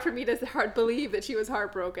was hard for me to believe that she was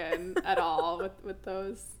heartbroken at all with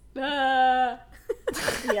those. Yeah,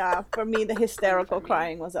 for me the hysterical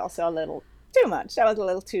crying was also a little too much. That was a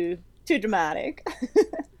little too dramatic.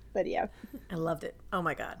 But yeah, I loved it. Oh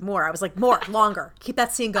my God, more. I was like, more, longer. Keep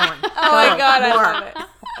that scene going. Oh my God, I love it.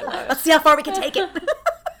 Let's see how far we can take it.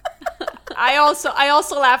 I also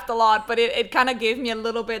laughed a lot, but it kind of gave me a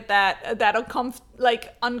little bit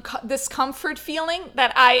discomfort feeling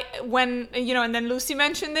that and then Lucy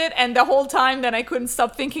mentioned it, and the whole time then I couldn't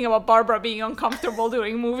stop thinking about Barbara being uncomfortable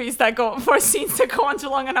doing movies that go for scenes that go on too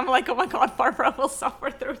long, and I'm like, oh my God, Barbara will suffer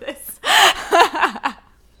through this.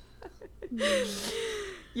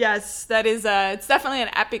 Yes, that is it's definitely an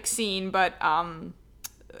epic scene, but one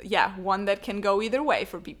that can go either way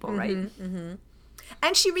for people, right? Mm-hmm.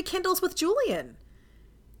 And she rekindles with Julian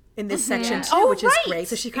in this section too, Oh, which is great.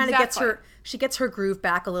 So she kind of gets her groove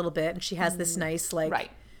back a little bit, and she has this nice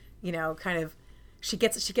she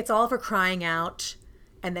gets all of her crying out,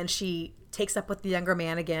 and then she takes up with the younger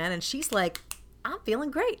man again, and she's like, I'm feeling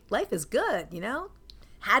great. Life is good,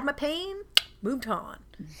 had my pain, moved on.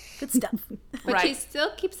 Good stuff. But she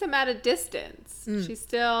still keeps him at a distance. She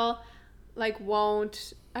still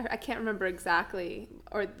won't. I can't remember exactly,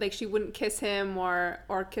 or she wouldn't kiss him or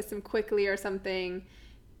kiss him quickly or something.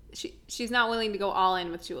 She's not willing to go all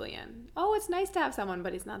in with Julian. Oh, it's nice to have someone,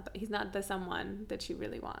 but he's not the someone that she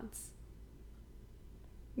really wants.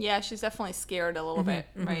 Yeah, she's definitely scared a little bit,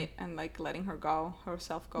 right? And letting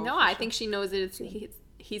herself go. No, I think she knows that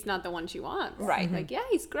he's not the one she wants. Right. Yeah,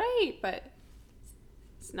 he's great, but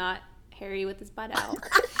it's not Harry with his butt out.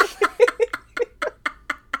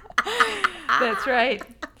 That's right.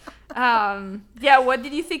 What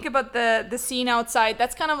did you think about the scene outside?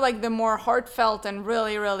 That's kind of like the more heartfelt and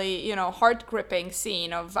really, really, heart-gripping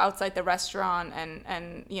scene of outside the restaurant,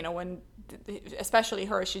 and when, especially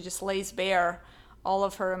her, she just lays bare all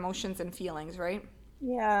of her emotions and feelings, right?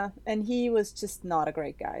 Yeah, and he was just not a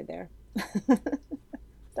great guy there.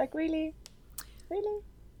 It's like, really?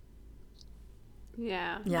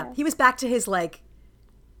 Yeah. Yeah, he was back to his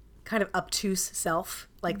kind of obtuse self,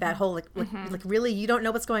 that whole really, you don't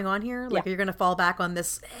know what's going on here. You're gonna fall back on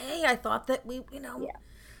this. Hey, I thought that we,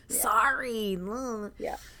 sorry.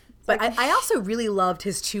 Yeah. But I also really loved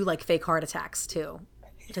his two fake heart attacks too,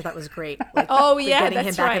 which I thought was great. Getting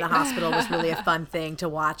him back in the hospital was really a fun thing to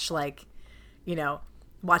watch. Watch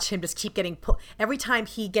him just keep getting pulled. Every time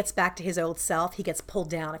he gets back to his old self, he gets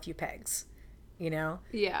pulled down a few pegs. Yeah.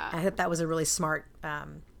 I thought that was a really smart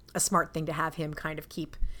thing to have him kind of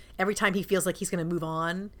keep. Every time he feels like he's going to move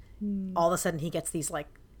on, all of a sudden he gets these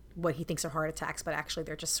what he thinks are heart attacks, but actually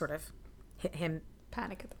they're just sort of hit him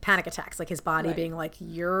panic attacks, his body being like,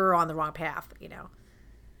 you're on the wrong path,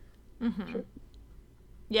 True.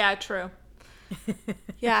 Yeah, true.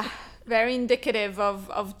 Yeah, very indicative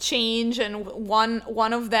of change, and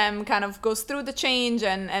one of them kind of goes through the change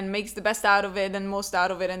and makes the best out of it and most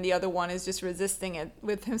out of it, and the other one is just resisting it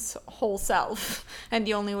with his whole self, and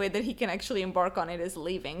the only way that he can actually embark on it is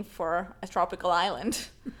leaving for a tropical island.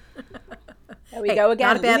 There we go again.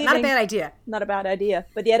 Not a bad idea. Not a bad idea,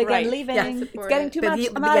 but yet again, leaving. Yeah. It's getting too much.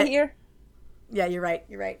 I'm out of here. Yeah, you're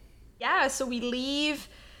right. Yeah, so we leave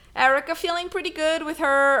Erica feeling pretty good with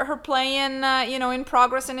her playing, in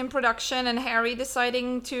progress and in production, and Harry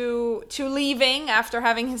deciding to leaving after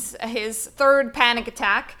having his third panic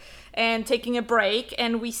attack and taking a break.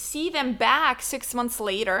 And we see them back 6 months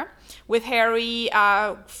later with Harry,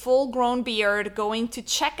 full-grown beard, going to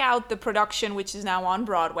check out the production, which is now on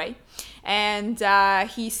Broadway. And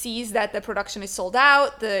he sees that the production is sold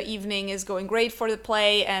out. The evening is going great for the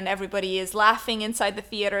play, and everybody is laughing inside the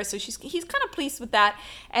theater. So he's kind of pleased with that.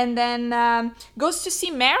 And then goes to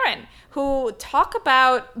see Marin, who talk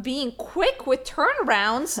about being quick with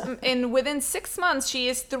turnarounds. And within 6 months, she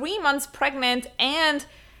is 3 months pregnant and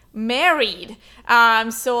married.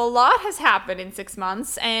 So a lot has happened in 6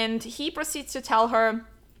 months, and he proceeds to tell her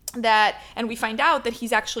that, and we find out that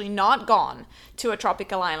he's actually not gone to a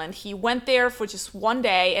tropical island. He went there for just one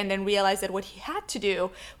day and then realized that what he had to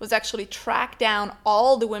do was actually track down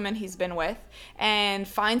all the women he's been with and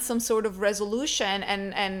find some sort of resolution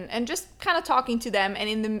and just kind of talking to them, and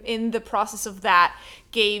in the process of that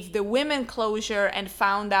gave the women closure and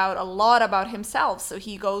found out a lot about himself. So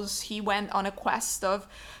he went on a quest of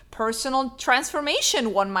personal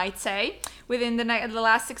transformation, one might say, within the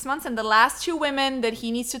last 6 months. And the last two women that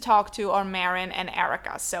he needs to talk to are Marin and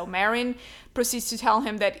Erica. So Marin proceeds to tell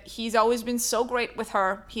him that he's always been so great with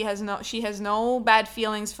her. She has no bad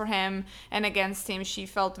feelings for him and against him. She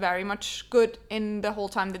felt very much good in the whole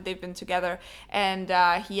time that they've been together. And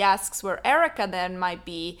he asks where Erica then might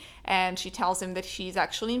be, and she tells him that she's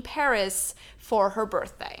actually in Paris for her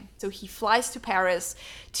birthday. So he flies to Paris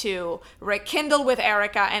to rekindle with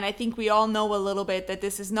Erica, and I think we all know a little bit that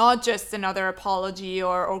this is not just another apology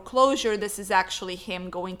or closure. This is actually him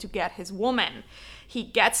going to get his woman. He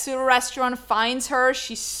gets to the restaurant, finds her.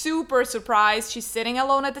 She's super surprised. She's sitting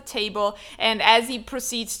alone at the table. And as he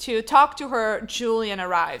proceeds to talk to her, Julian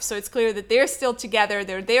arrives. So it's clear that they're still together.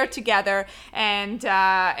 They're there together. And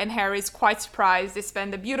Harry's quite surprised. They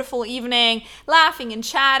spend a beautiful evening laughing and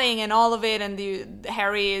chatting and all of it. And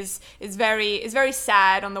Harry is very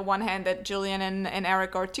sad on the one hand that Julian and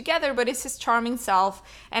Eric are together, but it's his charming self.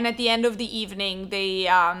 And at the end of the evening, they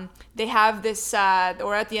have this,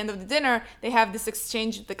 or at the end of the dinner, they have this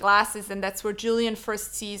exchange of the glasses, and that's where Julian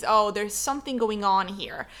first sees, oh, there's something going on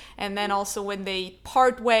here. And then also when they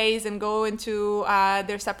part ways and go into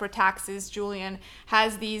their separate taxis, Julian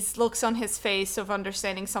has these looks on his face of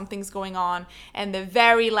understanding something's going on. And the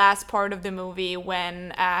very last part of the movie,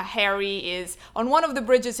 when Harry is on one of the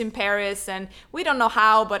bridges in Paris, and we don't know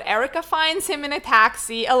how, but Erica finds him in a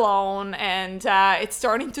taxi alone, and it's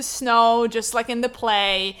starting to snow just like in the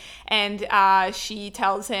play. And she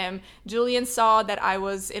tells him, Julian saw that I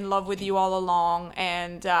was in love with you all along,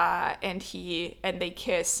 and they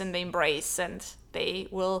kiss and they embrace, and they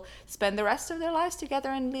will spend the rest of their lives together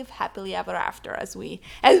and live happily ever after, as we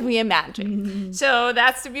imagine. Mm-hmm. So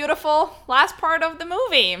that's the beautiful last part of the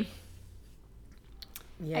movie.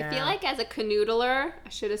 Yeah. I feel like as a canoodler, I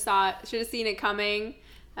should have seen it coming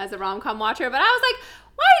as a rom-com watcher, but I was like,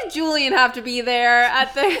 why did Julian have to be there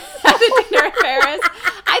at the dinner in Paris?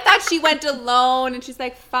 I thought she went alone, and she's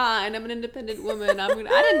like, fine, I'm an independent woman. I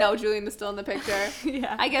didn't know Julian was still in the picture.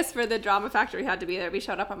 Yeah. I guess for the drama factor, he had to be there. We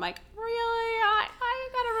showed up, I'm like, really? I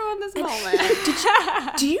gotta ruin this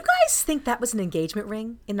moment. Do you guys think that was an engagement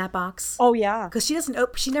ring in that box? Oh, yeah. Because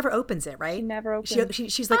she never opens it, right? She never opens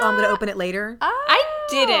it. She's like, oh, I'm going to open it later. I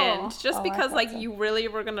didn't. Just because, like, you really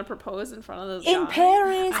were going to propose in front of those guys. In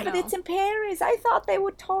Paris, but it's in Paris. I thought they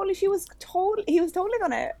would he was totally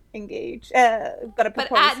going to engage. Gonna propose.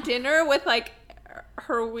 But at dinner with, like,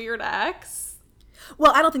 her weird ex?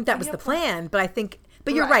 Well, I don't think that was the plan, but I think...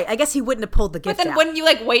 But you're right. I guess he wouldn't have pulled the gift out. But then wouldn't you,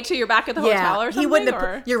 like, wait till you're back at the hotel or something? He wouldn't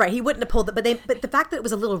have, you're right. He wouldn't have pulled it. But the fact that it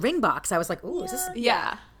was a little ring box, I was like, ooh, is this...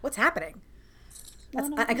 Yeah. What's happening?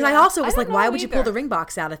 Because I also was like, why would you pull the ring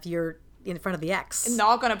box out if you're in front of the ex?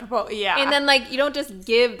 Not gonna propose. Yeah. And then, like, you don't just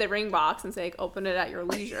give the ring box and say, like, open it at your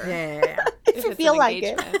leisure. Yeah. If you feel like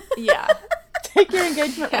it. Yeah. Take your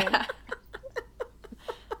engagement ring.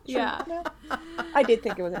 Yeah. I did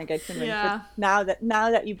think it was an engagement ring. Yeah. But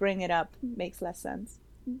now that you bring it up, it makes less sense.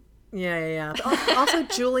 Yeah. But also,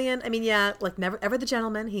 Julian, I mean, like, never ever the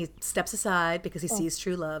gentleman. He steps aside because he sees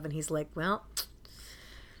true love, and he's like, well,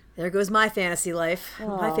 there goes my fantasy life,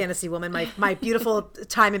 my fantasy woman, my beautiful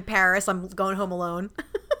time in Paris. I'm going home alone.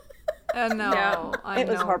 No, it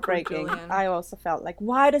was heartbreaking. I also felt like,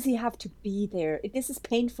 why does he have to be there? This is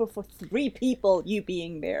painful for 3 people, you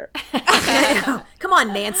being there. Come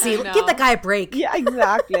on, Nancy, give the guy a break. Yeah,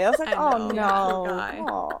 exactly. I was like, oh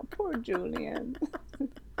no, poor Julian.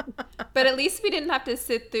 But at least we didn't have to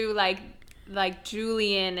sit through like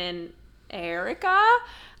Julian Erica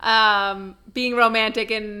being romantic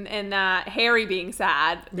and Harry being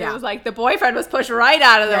sad. Yeah. It was like the boyfriend was pushed right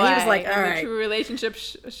out of the way. He was like, all and right. The true relationship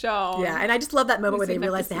show. Yeah, and I just love that moment where they seen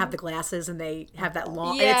realize they episode. have the glasses and they have that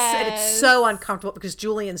long. Yes. And it's so uncomfortable because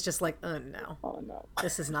Julian's just like, oh no, Oh no.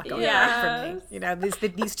 this is not going Yes. to work for me. You know,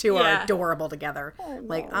 these two are Yeah. adorable together.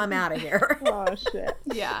 Like, I'm out of here. Oh shit.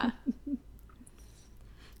 Yeah.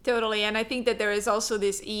 Totally, and I think that there is also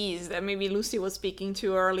this ease that maybe Lucy was speaking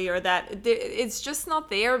to earlier, that it's just not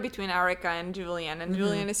there between Erica and Julian. And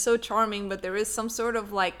Julian is so charming, but there is some sort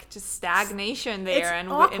of like just stagnation there. It's and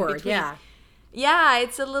in awkward, between. yeah. Yeah,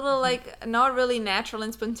 it's a little like not really natural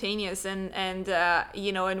and spontaneous, and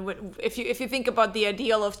you know, and if you think about the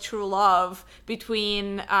ideal of true love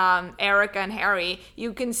between Erica and Harry,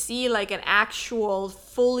 you can see like an actual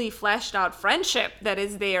fully fleshed out friendship that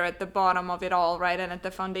is there at the bottom of it all, right, and at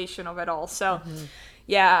the foundation of it all. So.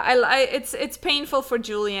 Yeah, it's painful for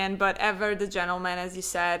Julian, but ever the gentleman, as you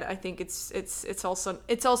said. I think it's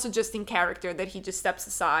also just in character that he just steps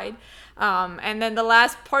aside. And then the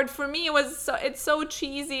last part for me was it's so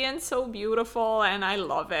cheesy and so beautiful, and I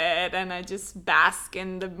love it, and I just bask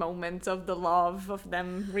in the moment of the love of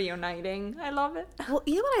them reuniting. I love it. Well,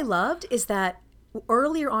 you know what I loved is that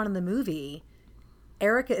earlier on in the movie,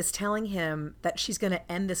 Erica is telling him that she's going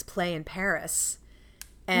to end this play in Paris.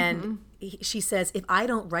 And she says, if I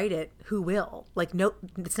don't write it, who will? Like, no,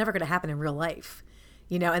 it's never going to happen in real life.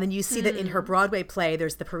 You know, and then you see that in her Broadway play,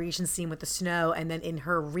 there's the Parisian scene with the snow. And then in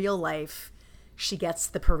her real life, she gets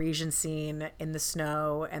the Parisian scene in the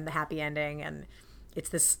snow and the happy ending. And it's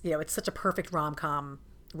this, you know, it's such a perfect rom-com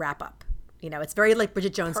wrap up. You know, it's very like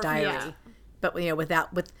Bridget Jones' Diary, yeah. but, you know,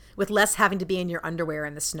 with less having to be in your underwear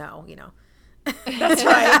in the snow, you know. That's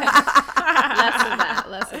right.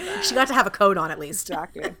 Less of that. She got to have a coat on at least.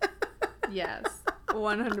 Exactly. Yes.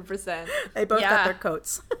 100%. They both got Yeah. their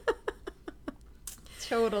coats.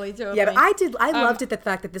 Totally. Yeah, but I loved it, the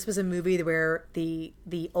fact that this was a movie where the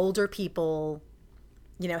older people,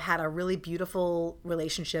 you know, had a really beautiful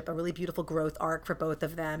relationship, a really beautiful growth arc for both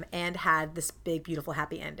of them, and had this big, beautiful,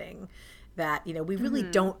 happy ending that, you know, we really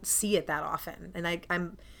don't see it that often. And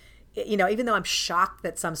I'm, you know, even though I'm shocked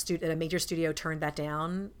that a major studio turned that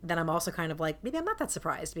down, then I'm also kind of like, maybe I'm not that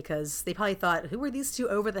surprised, because they probably thought, who are these two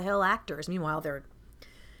over-the-hill actors? Meanwhile,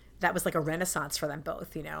 that was like a renaissance for them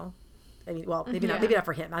both, you know? I mean, well, maybe not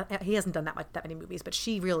for him. He hasn't done that many movies, but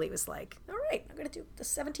she really was like, all right, I'm going to do the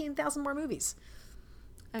 17,000 more movies.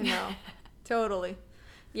 I know. Totally.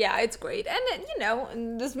 Yeah, it's great. And, you know,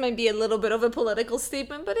 and this might be a little bit of a political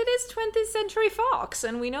statement, but it is 20th Century Fox,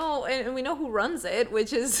 and we know who runs it,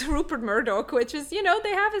 which is Rupert Murdoch, which is, you know,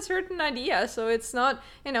 they have a certain idea, so it's not,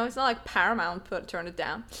 you know, it's not like Paramount turned it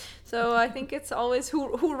down. So I think it's always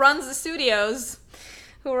who runs the studios.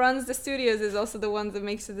 Who runs the studios is also the one that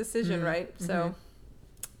makes the decision, right? So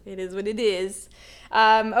it is what it is.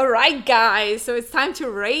 All right, guys. So it's time to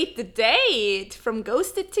rate the date from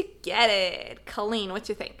Ghosted to Get It. Colleen, what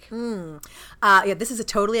you think? Yeah, this is a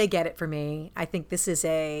totally a get it for me. I think this is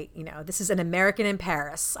this is an American in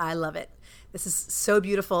Paris. I love it. This is so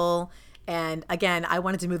beautiful. And again, I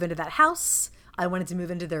wanted to move into that house. I wanted to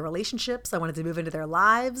move into their relationships. I wanted to move into their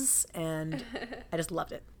lives. And I just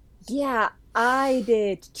loved it. Yeah, I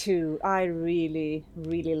did too. I really,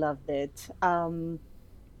 really loved it.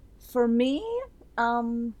 For me,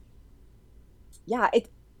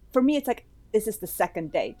 it's like, this is the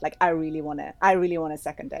second date. Like, I really want a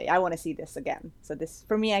second date. I want to see this again. So this,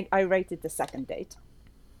 for me, I rated the second date.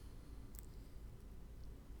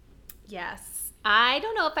 Yes. I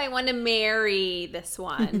don't know if I want to marry this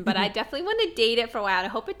one, but I definitely want to date it for a while. I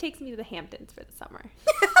hope it takes me to the Hamptons for the summer.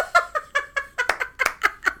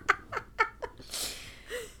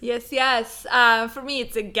 Yes. For me,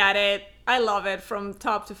 it's a get it. I love it from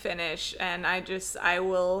top to finish, and I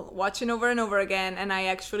will watch it over and over again. And I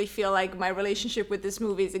actually feel like my relationship with this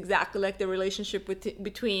movie is exactly like the relationship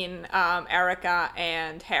between Erica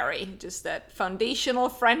and Harry. Just that foundational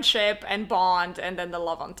friendship and bond, and then the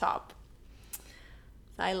love on top.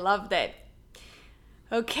 I loved it.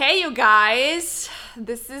 Okay, you guys,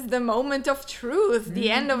 this is the moment of truth,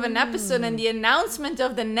 the end of an episode and the announcement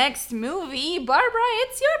of the next movie. Barbara,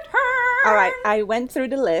 it's your turn. All right, I went through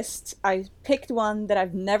the list. I picked one that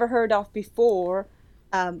I've never heard of before,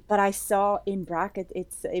 but I saw in brackets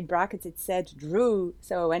it said Drew,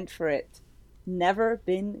 so I went for it. Never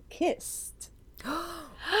Been Kissed.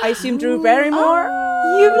 I assume Drew Barrymore.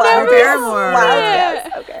 You've never Barrymore. Wow,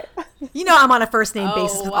 yes, okay. You know, I'm on a first name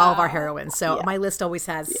basis with all of our wow. heroines. So Yeah. my list always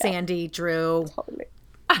has Sandy, Drew, Totally.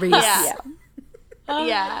 Reese. Yeah,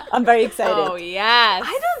 Yeah. I'm very excited. Oh, yes.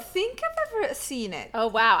 I don't think I've ever never seen it. Oh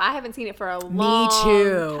wow, I haven't seen it for a long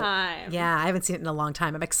time. Yeah, I haven't seen it in a long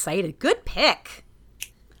time. I'm excited. Good pick.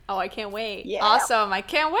 Oh, I can't wait. Yeah. Awesome. I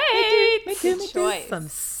can't wait. Me too. Good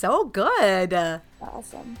choice. So good.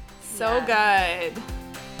 Awesome. So good.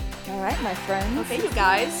 All right, my friends. Okay, you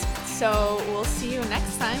guys. So we'll see you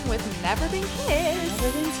next time with Never Been Kissed.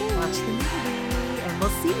 Watch the movie, and we'll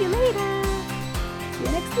see you later. See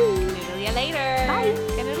you next week. Noodle ya later. Bye.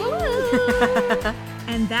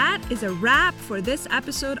 And that is a wrap for this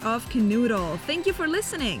episode of Canoodle. Thank you for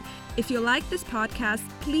listening. If you like this podcast,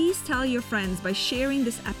 please tell your friends by sharing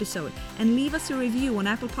this episode and leave us a review on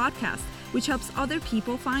Apple Podcasts, which helps other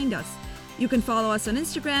people find us. You can follow us on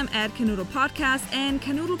Instagram at Canoodle Podcast and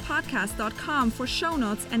canoodlepodcast.com for show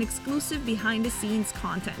notes and exclusive behind-the-scenes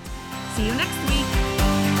content. See you next week.